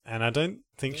bunyips, and I don't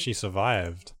think she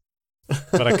survived.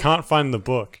 But I can't find the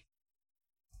book.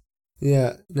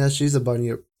 Yeah, now she's a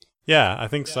bunyip. Yeah, I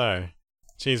think so.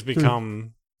 She's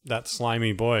become that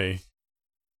slimy boy.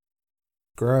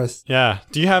 Gross. Yeah.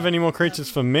 Do you have any more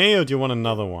creatures for me, or do you want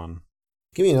another one?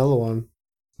 Give me another one.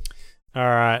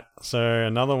 Alright, so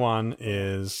another one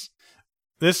is...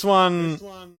 This one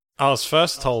I was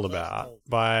first told about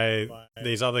by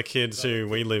these other kids who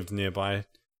we lived nearby,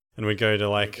 and we'd go to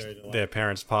like their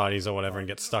parents' parties or whatever and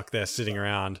get stuck there sitting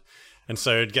around. And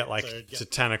so it'd get like to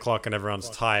 10 o'clock and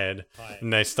everyone's tired,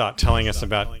 and they start telling us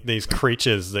about these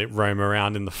creatures that roam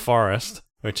around in the forest,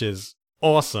 which is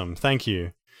awesome, thank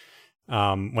you,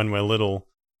 when we're little.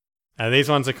 These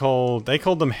ones they called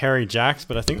them hairy jacks,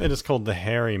 but I think they're just called the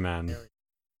hairy man.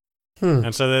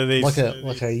 And so they're these... Like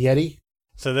a yeti?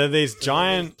 So they're these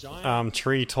giant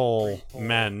tree tall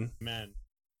men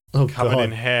covered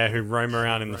in hair who roam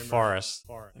around in the forest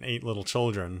and eat little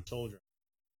children.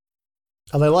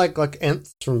 Are they like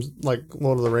Ents from like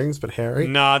Lord of the Rings, but hairy?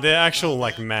 Nah, they're actual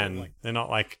like men. They're not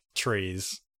like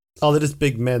trees. Oh, they're just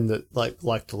big men that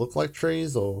like to look like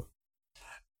trees, or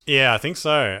Yeah, I think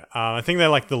so. I think they're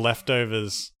like the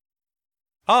leftovers.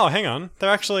 Oh, hang on. They're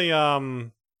actually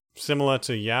similar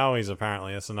to Yowies,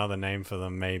 apparently. That's another name for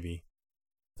them, maybe.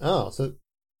 oh, so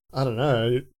I don't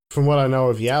know. From what I know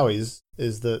of Yowies,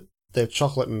 is that they're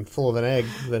chocolate and full of an egg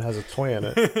that has a toy in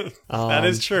it. That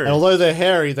is true. And although they're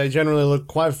hairy, they generally look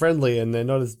quite friendly, and they're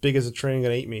not as big as a tree and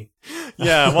gonna eat me.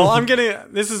 Yeah, well, I'm getting...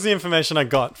 This is the information I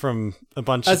got from a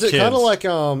bunch of kids. Is it kind of like,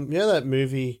 that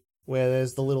movie where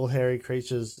there's the little hairy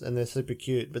creatures and they're super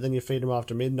cute, but then you feed them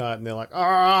after midnight and they're like,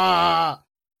 ah!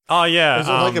 Oh, yeah. Is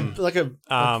it like a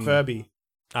Furby?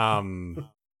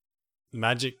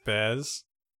 Magic bears.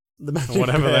 The magic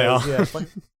whatever bears, they are. Yeah,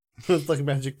 it's like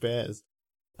magic bears.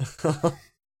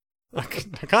 I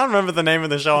can't remember the name of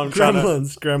the show. I'm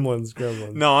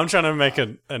Gremlins. No, I'm trying to make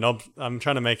I'm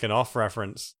trying to make an off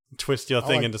reference, twist your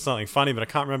thing into something funny, but I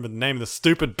can't remember the name of the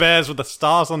stupid bears with the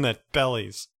stars on their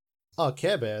bellies. Oh,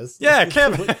 Care Bears. Yeah,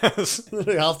 Care Bears.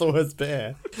 Half the word's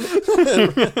bear.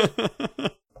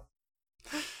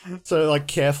 So, like,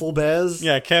 careful bears?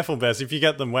 Yeah, careful bears. If you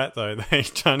get them wet, though, they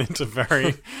turn into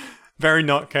very, very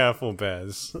not careful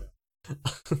bears.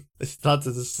 They start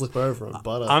to just slip over on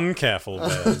butter. Uncareful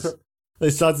bears. They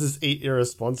start to just eat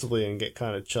irresponsibly and get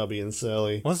kind of chubby and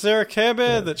surly. Was there a Care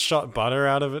Bear that shot butter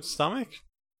out of its stomach?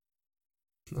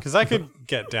 Because I could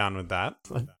get down with that.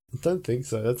 I don't think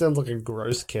so. That sounds like a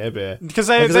gross Care Bear. Because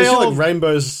they all like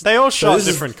rainbows. They all shot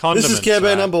different condiments. This is Care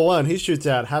Bear right? number 1. He shoots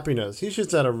out happiness. He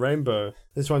shoots out a rainbow.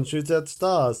 This one shoots out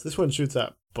stars. This one shoots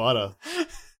out butter.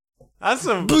 That's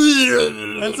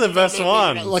the best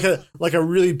one. Like a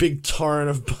really big torrent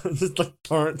of just like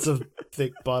torrents of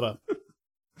thick butter.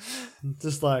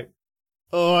 Just like,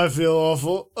 oh, I feel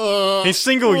awful. He's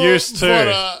single use too.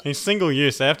 Butter. He's single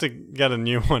use. They have to get a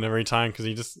new one every time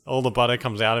because all the butter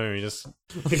comes out of him. He just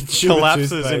like a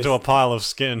collapses into a pile of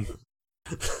skin.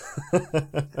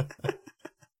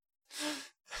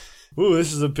 Ooh,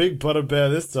 this is a big butter bear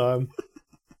this time.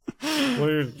 What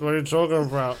are you talking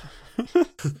about?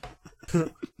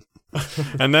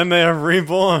 And then they are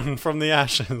reborn from the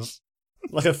ashes.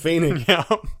 Like a phoenix.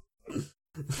 Yep.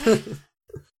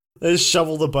 They just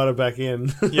shovel the butter back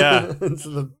in. Yeah.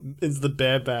 into the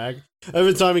bear bag.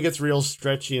 Every time he gets real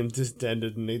stretchy and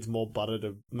distended and needs more butter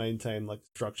to maintain like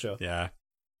structure. Yeah.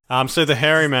 So the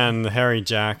hairy man, the hairy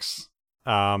jacks,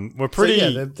 were pretty. So,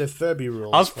 yeah, they're Furby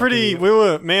rules. I was pretty.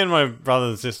 Me and my brothers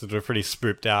and sisters were pretty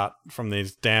spooked out from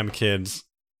these damn kids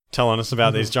telling us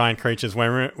about these giant creatures.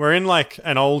 We're in like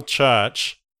an old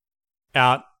church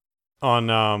out on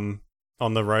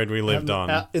the road we lived on.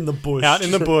 Out in the bush. Out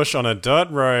in the bush on a dirt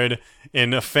road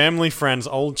in a family friend's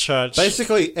old church.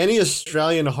 Basically, any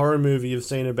Australian horror movie you've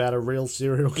seen about a real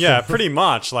serial killer. Yeah, pretty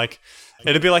much. Like,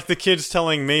 it'd be like the kids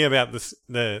telling me about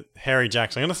the hairy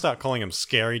jacks. I'm going to start calling them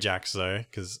scary jacks, though,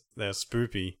 because they're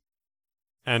spoopy.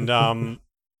 And,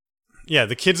 yeah,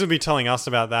 the kids would be telling us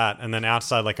about that, and then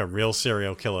outside, like, a real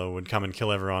serial killer would come and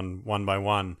kill everyone one by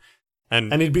one.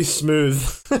 And he'd be smooth.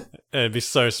 It'd be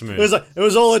so smooth. It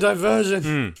was all a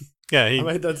diversion. Yeah, I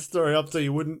made that story up so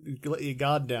you wouldn't let your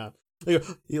guard down.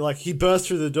 He burst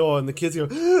through the door and the kids go,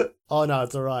 oh no,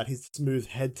 it's alright. He's smooth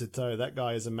head to toe. That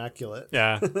guy is immaculate.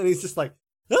 Yeah. And he's just like,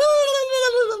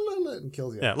 and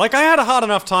kills you. Yeah, like I had a hard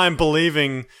enough time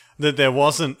believing that there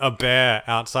wasn't a bear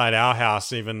outside our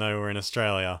house, even though we're in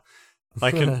Australia.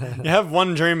 Like, you have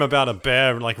one dream about a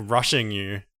bear like rushing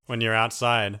you when you're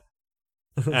outside.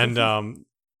 And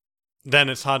then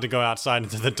it's hard to go outside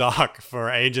into the dark for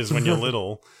ages when you're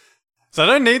little. So I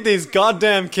don't need these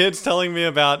goddamn kids telling me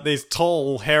about these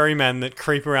tall, hairy men that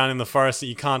creep around in the forest that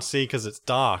you can't see because it's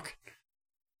dark.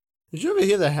 Did you ever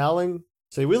hear the howling?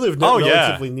 See, we lived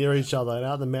relatively near each other, and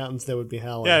out in the mountains there would be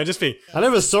howling. Yeah, it'd just be... I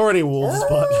never saw any wolves,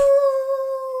 but...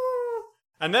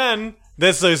 And then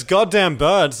there's those goddamn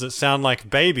birds that sound like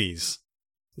babies.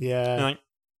 Yeah. And like...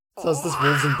 So it's just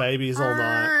wolves and babies all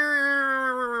night.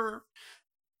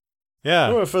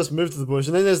 Yeah. When I first moved to the bush,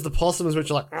 and then there's the possums,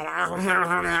 which are like,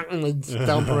 and they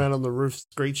stomp around on the roof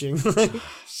screeching.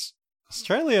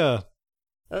 Australia.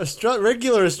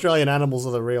 Regular Australian animals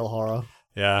are the real horror.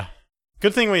 Yeah.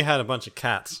 Good thing we had a bunch of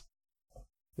cats.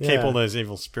 Yeah. Keep all those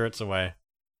evil spirits away.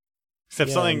 Except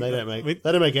They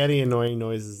don't make any annoying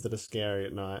noises that are scary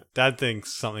at night. Dad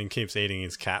thinks something keeps eating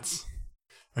his cats,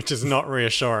 which is not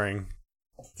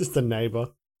Just a neighbor.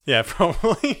 Yeah,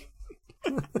 probably.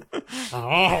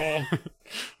 I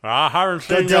haven't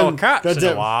seen your cats in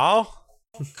a while.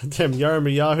 Goddamn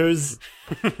Yarmy Yahoos.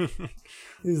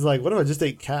 He's like, what if I just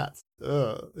eat cats?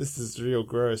 Ugh, this is real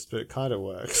gross, but it kind of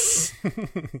works.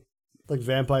 Like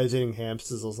vampires eating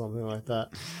hamsters or something like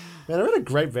that. Man, I read a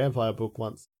great vampire book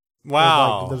once.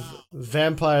 Wow. Like the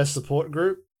vampire support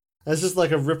group. And it's just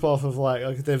like a rip-off of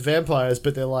like they're vampires,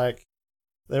 but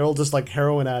they're all just like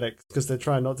heroin addicts because they're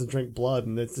trying not to drink blood,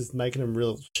 and it's just making them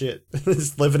real shit. They're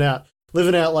just living out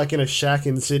like in a shack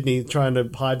in Sydney, trying to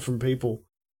hide from people.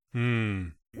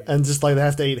 And just like they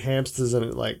have to eat hamsters,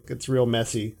 and it's real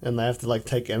messy, and they have to like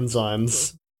take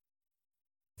enzymes.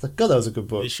 It's like, God, that was a good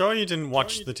book. Are you sure you didn't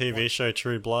watch the TV show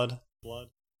True Blood?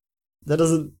 That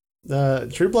doesn't.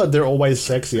 True Blood, they're always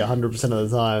sexy 100% of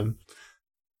the time.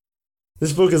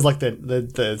 This book is like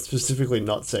they're specifically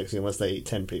not sexy unless they eat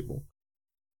 10 people.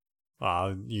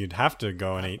 You'd have to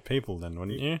go and eat people then,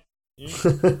 wouldn't you? You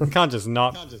can't just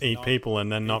not eat people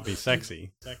and then not be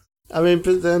sexy. I mean,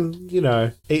 but then,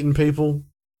 eating people.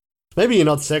 Maybe you're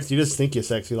not sexy, you just think you're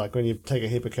sexy, like when you take a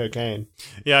heap of cocaine.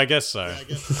 Yeah, I guess so.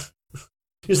 You're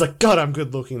just like, God, I'm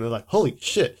good looking. They're like, holy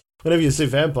shit. Whenever you see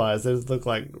vampires, they look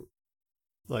like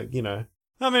I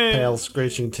mean, pale,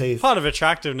 screeching teeth. Part of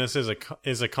attractiveness is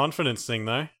a confidence thing,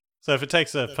 though. So if it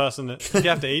takes a person, if you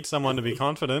have to eat someone to be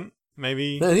confident,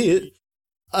 maybe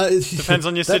depends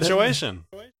on your situation.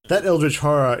 That eldritch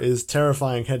horror is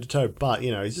terrifying head to toe, but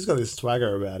he's just got this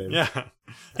swagger about him. Yeah,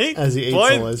 as he eats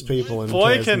all those people. And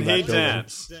boy, can he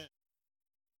dance!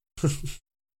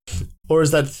 Or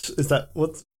is that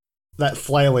what's that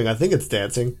flailing? I think it's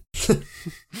dancing.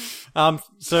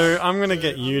 So I'm gonna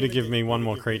get you to give me one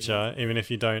more creature, even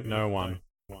if you don't know one.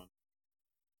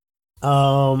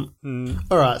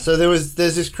 Alright, so there's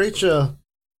this creature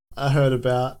I heard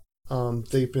about,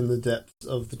 deep in the depths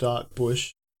of the dark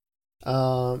bush.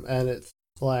 And it's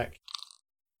like,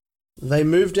 they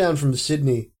moved down from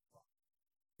Sydney,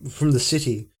 from the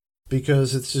city,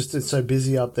 because it's so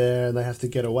busy up there and they have to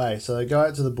get away. So they go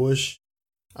out to the bush,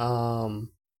 and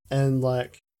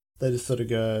they just sort of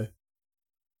go,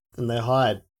 and they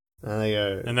hide, and they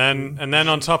go, and then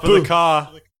on top of the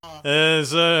car,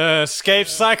 there's a escaped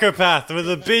psychopath with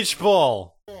a beach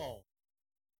ball,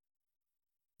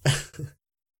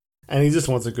 and he just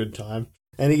wants a good time,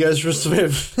 and he goes for a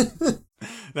swim.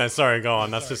 No, sorry, go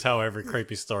on. That's just how every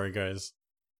creepy story goes.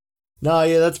 No,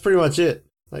 yeah, that's pretty much it.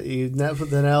 Like, you put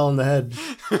the nail on the head.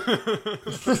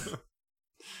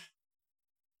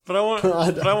 But I want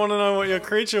to know what your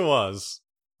creature was.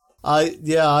 I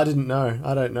didn't know.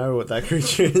 I don't know what that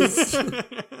creature is.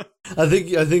 I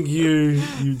think you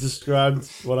described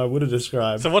what I would have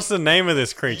described. So what's the name of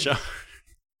this creature?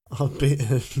 The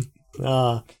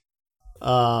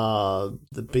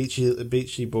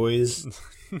beachy boys.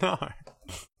 No.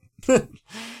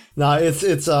 No, it's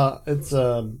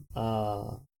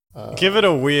give it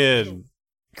a weird,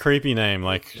 creepy name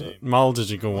like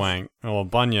Muldigigalwank or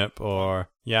Bunyip or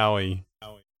Yowie.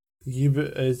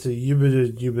 It's a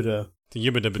Yubida. The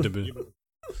Yubida.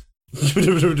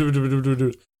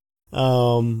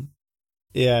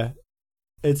 Yeah.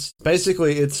 It's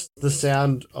the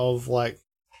sound of like,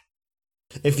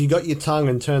 if you got your tongue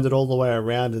and turned it all the way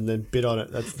around and then bit on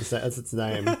it, that's its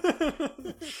name.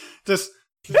 Just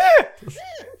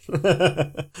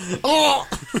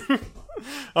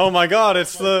oh my god,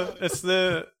 it's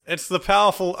the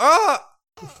powerful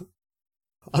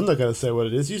I'm not gonna say what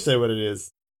it is, you say what it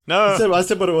is. No, I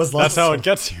said what it was last time.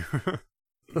 That's how it gets you.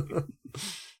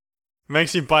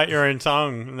 Makes you bite your own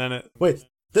tongue and then it... Wait,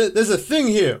 there's a thing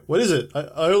here. What is it?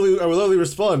 I will only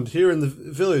respond here in the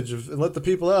village and let the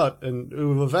people out, and we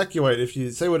will evacuate if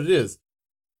you say what it is.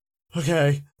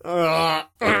 Okay. Oh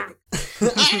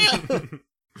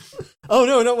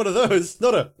no, not one of those.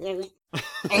 Not a...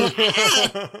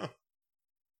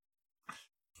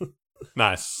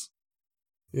 Nice.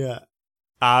 Yeah.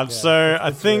 So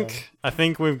I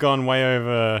think we've gone way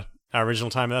over our original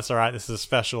time. That's all right. This is a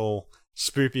special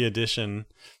spoopy edition,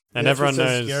 and everyone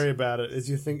knows. What's so scary about it is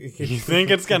you think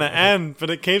it's gonna end, but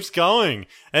it keeps going.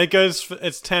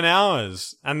 It's 10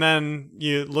 hours, and then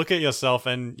you look at yourself,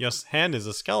 and your hand is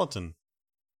a skeleton,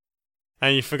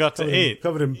 and you forgot to eat.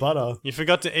 Covered in butter. You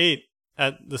forgot to eat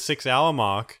at the 6-hour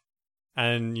mark.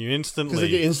 And you instantly...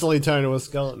 Because you instantly turn into a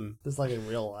skeleton. Just like in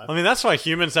real life. I mean, that's why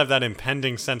humans have that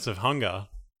impending sense of hunger.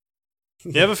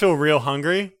 You ever feel real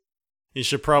hungry? You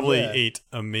should probably eat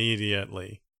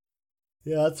immediately.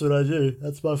 Yeah, that's what I do.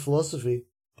 That's my philosophy.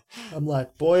 I'm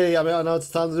like, boy, I mean, I know it's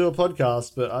time to do a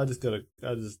podcast, but I just...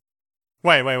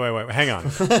 Wait. Hang on.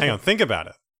 Think about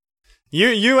it.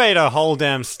 You ate a whole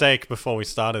damn steak before we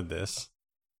started this.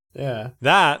 Yeah.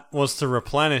 That was to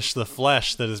replenish the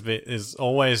flesh that is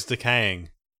always decaying.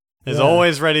 Is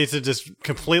always ready to just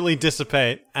completely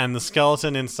dissipate, and the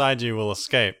skeleton inside you will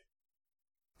escape.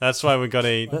 That's why we gotta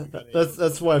eat.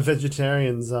 That's why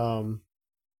vegetarians are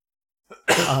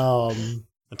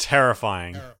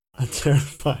Terrifying.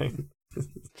 terrifying.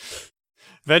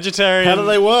 Vegetarian. How do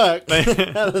they work?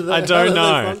 I don't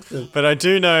know, but I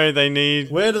do know they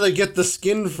need. Where do they get the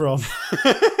skin from?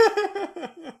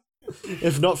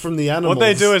 If not from the animals. What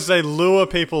they do is they lure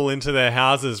people into their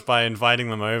houses by inviting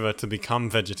them over to become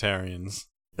vegetarians.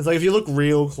 It's like if you look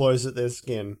real close at their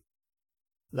skin,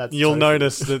 you'll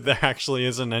notice that there actually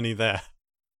isn't any there.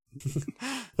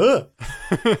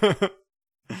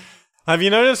 Have you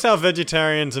noticed how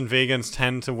vegetarians and vegans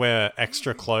tend to wear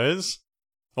extra clothes?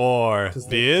 Or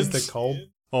beards? They're cold.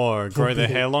 Or grow their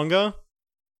hair longer?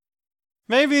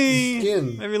 Maybe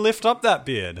lift up that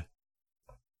beard.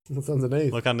 What's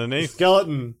underneath? Look underneath.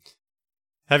 Skeleton.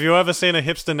 Have you ever seen a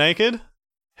hipster naked?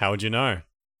 How would you know?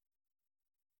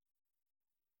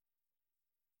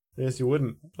 Yes, you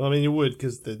wouldn't. Well, I mean, you would,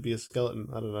 because there'd be a skeleton.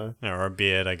 I don't know. Or a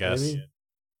beard, I guess. Maybe.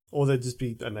 Or they'd just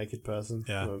be a naked person.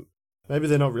 Yeah. Maybe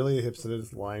they're not really a hipster, they're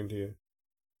just lying to you.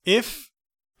 If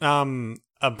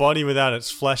a body without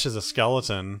its flesh is a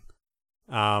skeleton,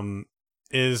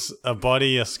 is a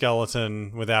body a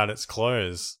skeleton without its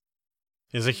clothes?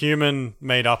 Is a human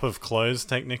made up of clothes,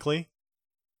 technically?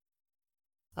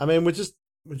 I mean, we're just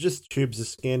tubes of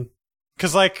skin.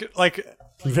 Because, like...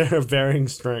 varying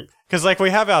strength. Because, like, we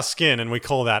have our skin and we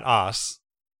call that us.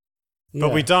 Yeah.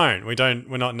 But we don't.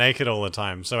 We're not naked all the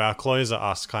time, so our clothes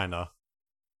are us, kinda.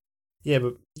 Yeah,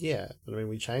 but I mean,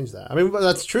 we change that. I mean, but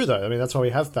that's true, though. I mean, that's why we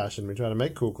have fashion. We try to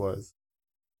make cool clothes.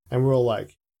 And we're all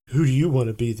like, who do you want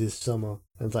to be this summer?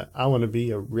 And it's like, I want to be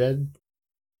a red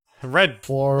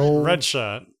floral... Red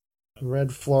shirt.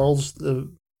 Red floral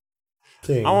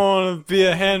thing. I want to be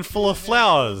a handful of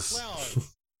flowers.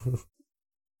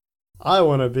 I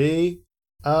want to be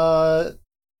the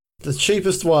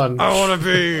cheapest one. I want to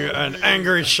be an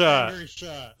angry shirt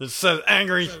that says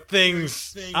angry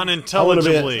things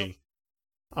unintelligibly.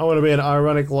 I want to be an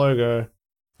ironic logo.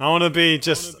 I want to be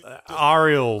just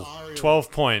Arial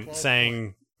 12 point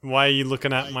saying, why are you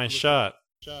looking at my shirt?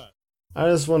 I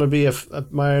just want to be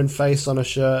my own face on a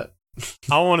shirt.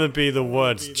 I want to be the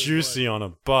words juicy on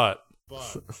a butt.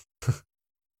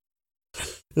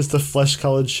 Just a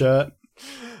flesh-colored shirt.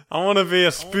 I want to be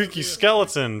a spooky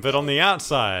skeleton, but on the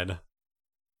outside.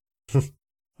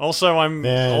 Also, I'm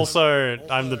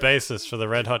the bassist for the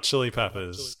Red Hot Chili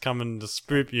Peppers, coming to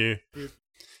spook you.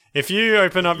 If you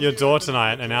open up your door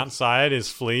tonight and outside is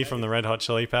Flea from the Red Hot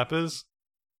Chili Peppers,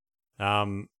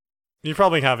 you're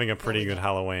probably having a pretty good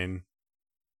Halloween.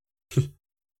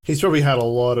 He's probably had a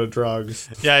lot of drugs.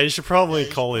 Yeah, you should probably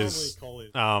call his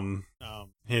AA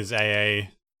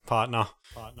partner.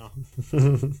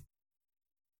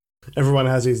 Everyone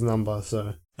has his number,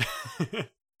 so.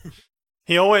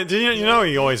 He always,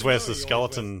 he always wears the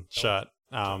skeleton shirt,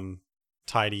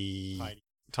 tight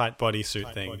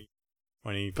bodysuit thing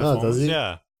when he performs. Oh, does he?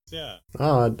 Yeah.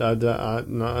 Oh,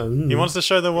 no. He wants to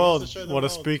show the world what a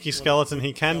spooky skeleton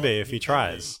he can be if he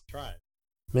tries.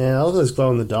 Man, I love those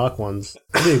glow-in-the-dark ones.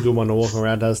 That'd be a good one to walk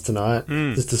around as tonight.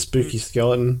 Just a spooky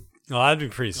skeleton. Oh, that'd be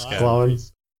pretty scary. Glowing.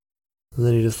 And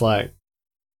then you just like,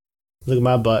 look at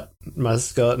my butt, my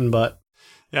skeleton butt.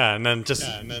 Yeah, and then just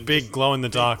big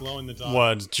glow-in-the-dark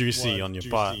words juicy on your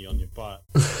butt. You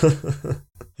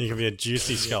can be a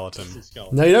juicy skeleton.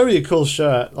 No, you know, really cool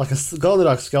shirt, like a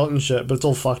glow-in-the-dark skeleton shirt, but it's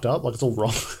all fucked up, like it's all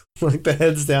wrong. Like the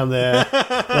head's down there,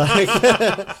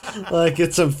 like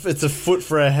it's a foot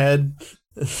for a head,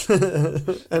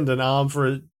 and an arm for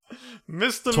a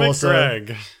Mr. torso.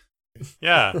 McGreg.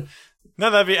 Yeah, no,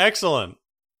 that'd be excellent.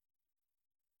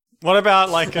 What about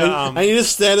like and you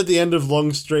just stand at the end of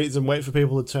long streets and wait for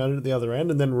people to turn at the other end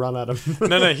and then run at them.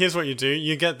 No, here's what you do.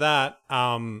 You get that,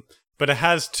 but it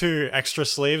has two extra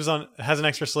sleeves on. It has an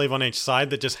extra sleeve on each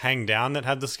side that just hang down that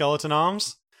have the skeleton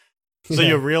arms. So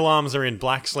your real arms are in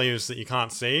black sleeves that you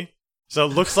can't see. So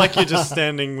it looks like you're just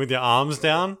standing with your arms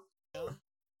down.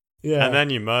 Yeah. And then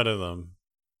you murder them.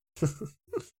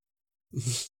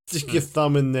 Stick your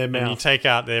thumb in their mouth. And you take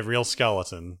out their real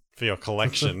skeleton for your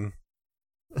collection.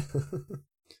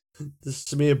 Just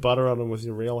smear butter on them with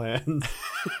your real hand.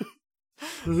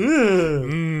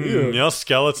 Your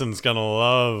skeleton's gonna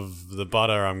love the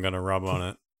butter I'm gonna rub on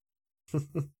it.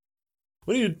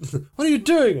 What are you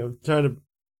doing? I'm trying to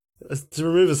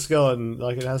remove a skeleton.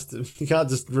 Like it has to. You can't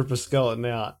just rip a skeleton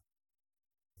out.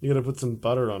 You got to put some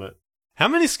butter on it. How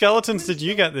many skeletons did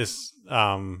you get this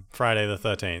Friday the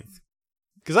 13th?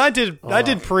 Because I did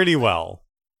pretty well.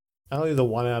 Only the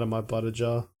one out of my butter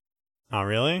jar. Oh,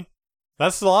 really?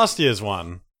 That's the last year's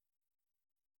one.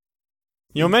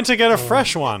 You're meant to get a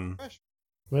fresh one.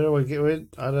 Where do I get?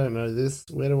 I don't know this.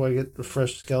 Where do I get the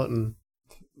fresh skeleton?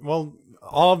 Well, Do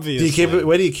obviously. you keep it?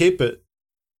 Where do you keep it?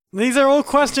 These are all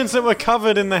questions that were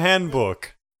covered in the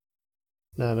handbook.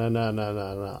 No.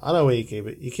 I know where you keep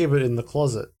it. You keep it in the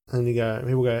closet. And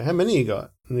people go, how many you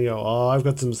got? And you go, oh, I've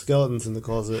got some skeletons in the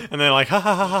closet. And they're like, ha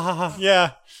ha ha ha ha ha,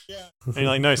 yeah. And you're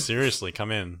like, no, seriously,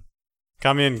 come in.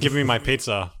 Come in, give me my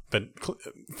pizza, but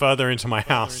further into my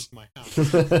house.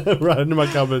 Right into my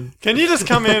cupboard. Can you just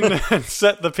come in and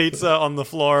set the pizza on the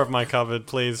floor of my cupboard,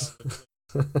 please?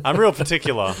 I'm real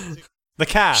particular. The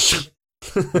cash.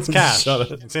 It's cash.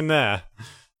 Shut it. It's in there.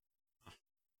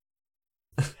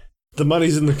 The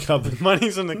money's in the cupboard.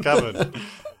 Money's in the cupboard.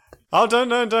 Oh,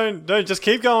 don't. Just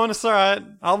keep going. It's all right.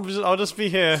 I'll just be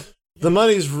here. The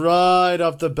money's right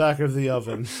up the back of the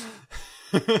oven.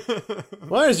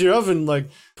 Why is your oven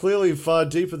clearly far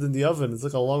deeper than the oven? It's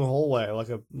like a long hallway,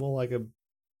 more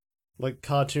like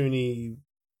cartoony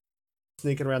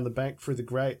sneaking around the bank through the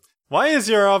grate. Why is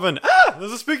your oven? Ah!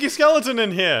 There's a spooky skeleton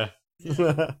in here.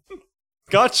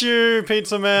 Got you,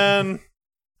 pizza man.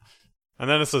 And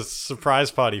then it's a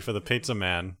surprise party for the pizza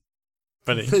man.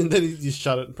 But and then you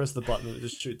shut it and press the button and it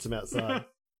just shoots him outside.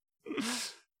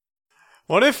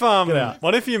 What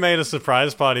if you made a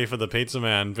surprise party for the pizza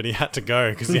man, but he had to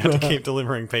go because he had to keep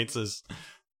delivering pizzas?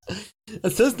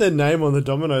 It says their name on the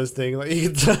Domino's thing. You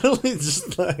can totally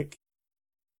just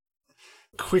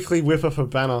quickly whip up a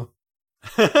banner.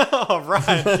 Oh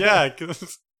right, yeah,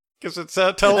 because it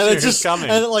tells you who's coming.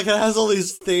 And it has all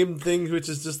these themed things, which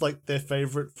is just their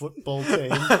favorite football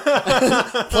team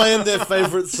playing their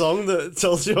favorite song that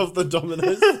tells you of the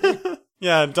Domino's thing.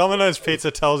 Yeah, Domino's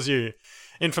Pizza tells you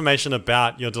information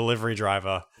about your delivery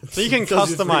driver, so you can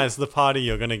customize the party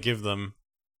you're going to give them.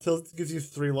 Gives you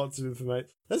 3 lots of information.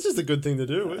 That's just a good thing to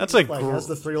do. That's has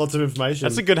the 3 lots of information.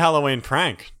 That's a good Halloween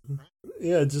prank.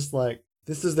 Yeah, just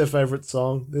this is their favorite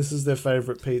song. This is their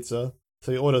favorite pizza.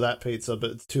 So you order that pizza, but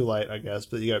it's too late, I guess.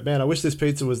 But you go, man, I wish this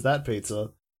pizza was that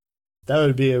pizza. That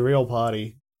would be a real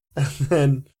party. And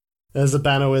then there's a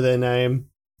banner with their name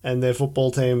and their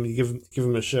football team. You give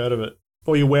them a shirt of it.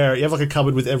 Or you wear it. You have a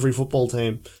cupboard with every football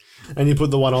team. And you put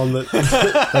the one on that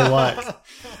they like.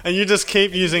 And you just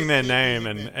keep using their name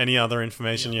and any other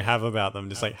information you have about them.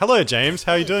 Just hello, James.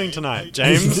 How are you doing tonight?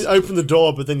 James? You open the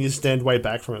door, but then you stand way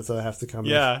back from it, so they have to come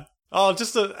in. Yeah. Oh,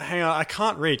 hang on. I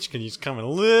can't reach. Can you just come a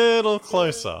little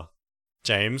closer?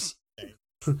 James?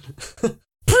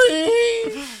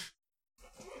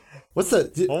 What's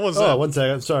that? What was that? that? 1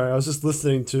 second. Sorry, I was just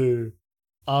listening to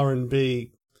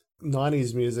R&B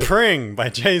 90s music. Pring by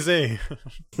Jay-Z.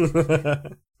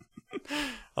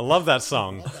 I love that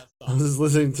song. I was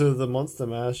listening to the Monster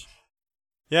Mash.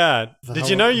 Yeah. Did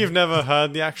you know you've never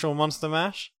heard the actual Monster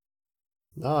Mash?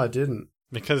 No, I didn't.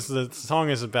 Because the song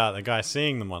is about the guy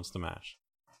seeing the Monster Mash.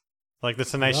 Like the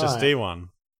Tenacious D one.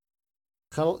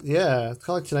 It's kind of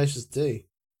like Tenacious D.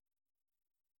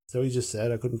 So what you just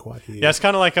said, I couldn't quite hear. Yeah, it's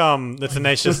kind of like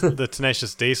the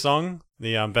Tenacious D song,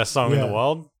 the best song in the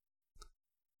world.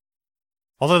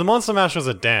 Although the Monster Mash was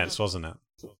a dance, wasn't it?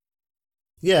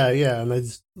 Yeah, and they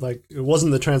just, it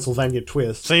wasn't the Transylvania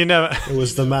Twist. So you never. It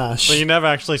was the mash. So you never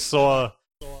actually saw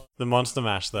the Monster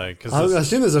Mash though, because I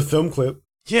assume there's a film clip.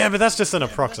 Yeah, but that's just an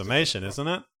approximation, isn't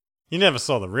it? You never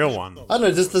saw the real one. I don't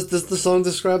know. Does the song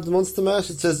describe the Monster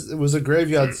Mash? It says it was a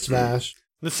graveyard smash.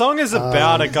 The song is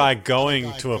about a guy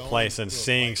going to a place and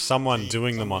seeing someone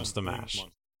doing the Monster Mash.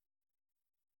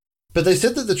 But they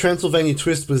said that the Transylvania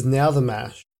Twist was now the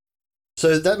mash.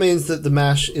 So that means that the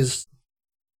mash is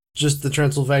just the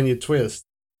Transylvania Twist.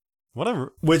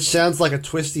 Which sounds like a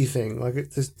twisty thing.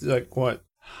 It's just what?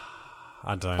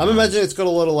 I don't know. I'm imagining it's got a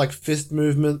lot of fist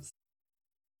movements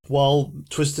while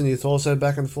twisting your torso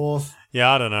back and forth.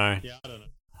 Yeah, I don't know.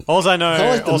 All I know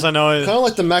is kind of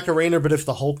like the Macarena, but if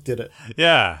the Hulk did it.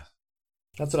 Yeah.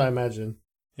 That's what I imagine.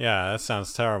 Yeah, that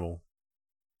sounds terrible.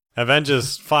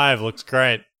 Avengers 5 looks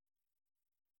great.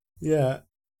 Yeah.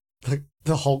 Like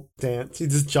the Hulk dance. He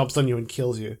just jumps on you and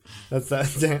kills you. That's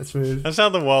that dance move. That's how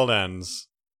the world ends.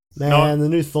 Man, the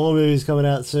new Thor movie's coming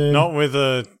out soon. Not with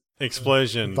a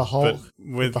explosion, the Hulk,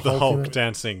 but with the Hulk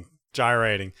dancing,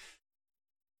 gyrating.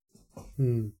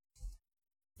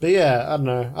 But yeah, I don't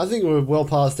know. I think we're well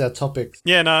past our topics.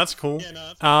 Yeah, no, that's cool.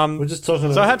 We're just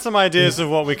talking. So I had some ideas of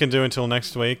what we can do until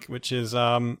next week, which is,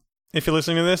 if you're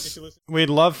listening to this,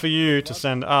 we'd love for you to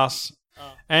send us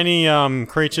any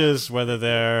creatures, whether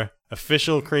they're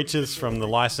official creatures from the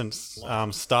licensed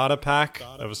starter pack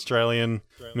of Australian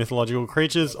mythological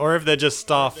creatures, or if they're just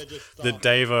stuff that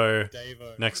Davo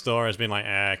next door has been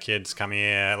like, kids, come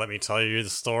here, let me tell you the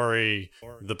story,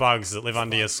 the bugs that live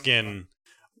under your skin.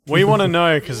 We want to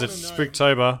know because it's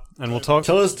Spooktober, and we'll talk.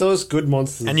 Tell us good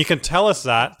monsters, and you can tell us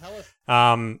that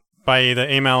by either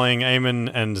emailing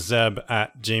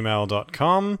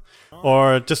eamonandzeb@gmail.com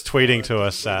or just tweeting to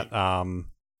us at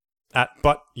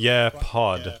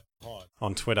butyeahpod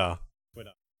on Twitter.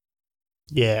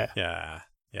 Yeah.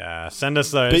 Yeah. Send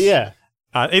us those. But yeah.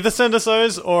 Either send us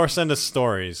those or send us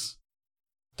stories.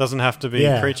 Doesn't have to be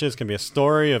creatures. Can be a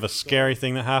story of a scary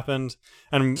thing that happened.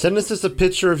 And send us just a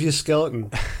picture of your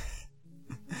skeleton.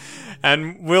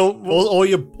 And we'll or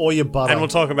your butter. And we'll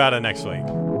talk about it next week.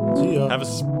 See ya. Have a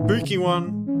spooky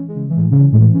one.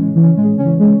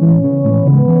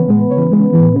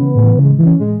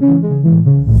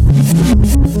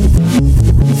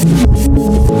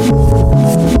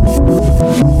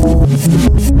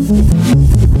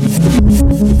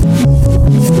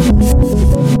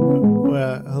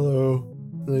 Well, hello.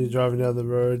 You're driving down the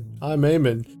road. I'm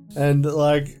Eamon, and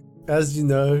as you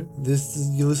know,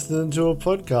 you're listening to a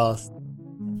podcast.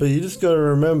 But you just gotta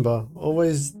remember,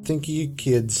 always think of your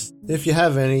kids. If you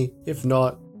have any. If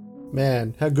not,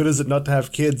 man, how good is it not to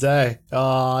have kids, eh?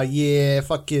 Aw, yeah,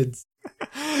 fuck kids.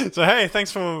 So hey,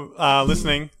 thanks for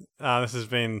listening. This has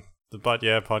been the But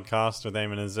Yeah podcast with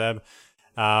Eamon and Zeb.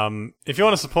 If you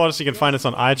want to support us, you can find us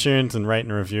on iTunes and rate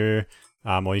and review.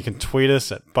 Or you can tweet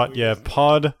us at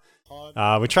ButYeahPod.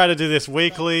 We try to do this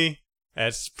weekly.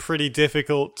 It's pretty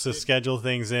difficult to schedule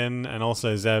things in, and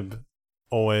also Zeb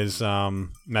always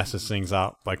messes things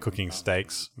up by cooking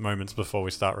steaks moments before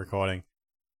we start recording.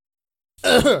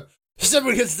 Said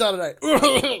we get started.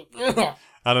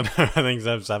 I don't know. I think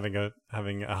Zeb's having a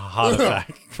heart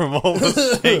attack from all the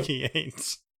steak he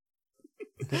eats.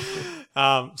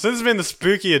 So this has been the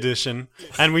spooky edition,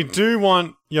 and we do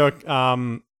want your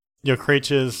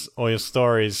creatures or your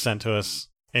stories sent to us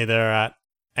either at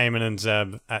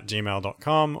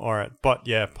eamonandzeb@gmail.com or at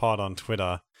ButYeahPod on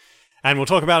Twitter. And we'll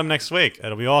talk about them next week.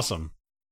 It'll be awesome.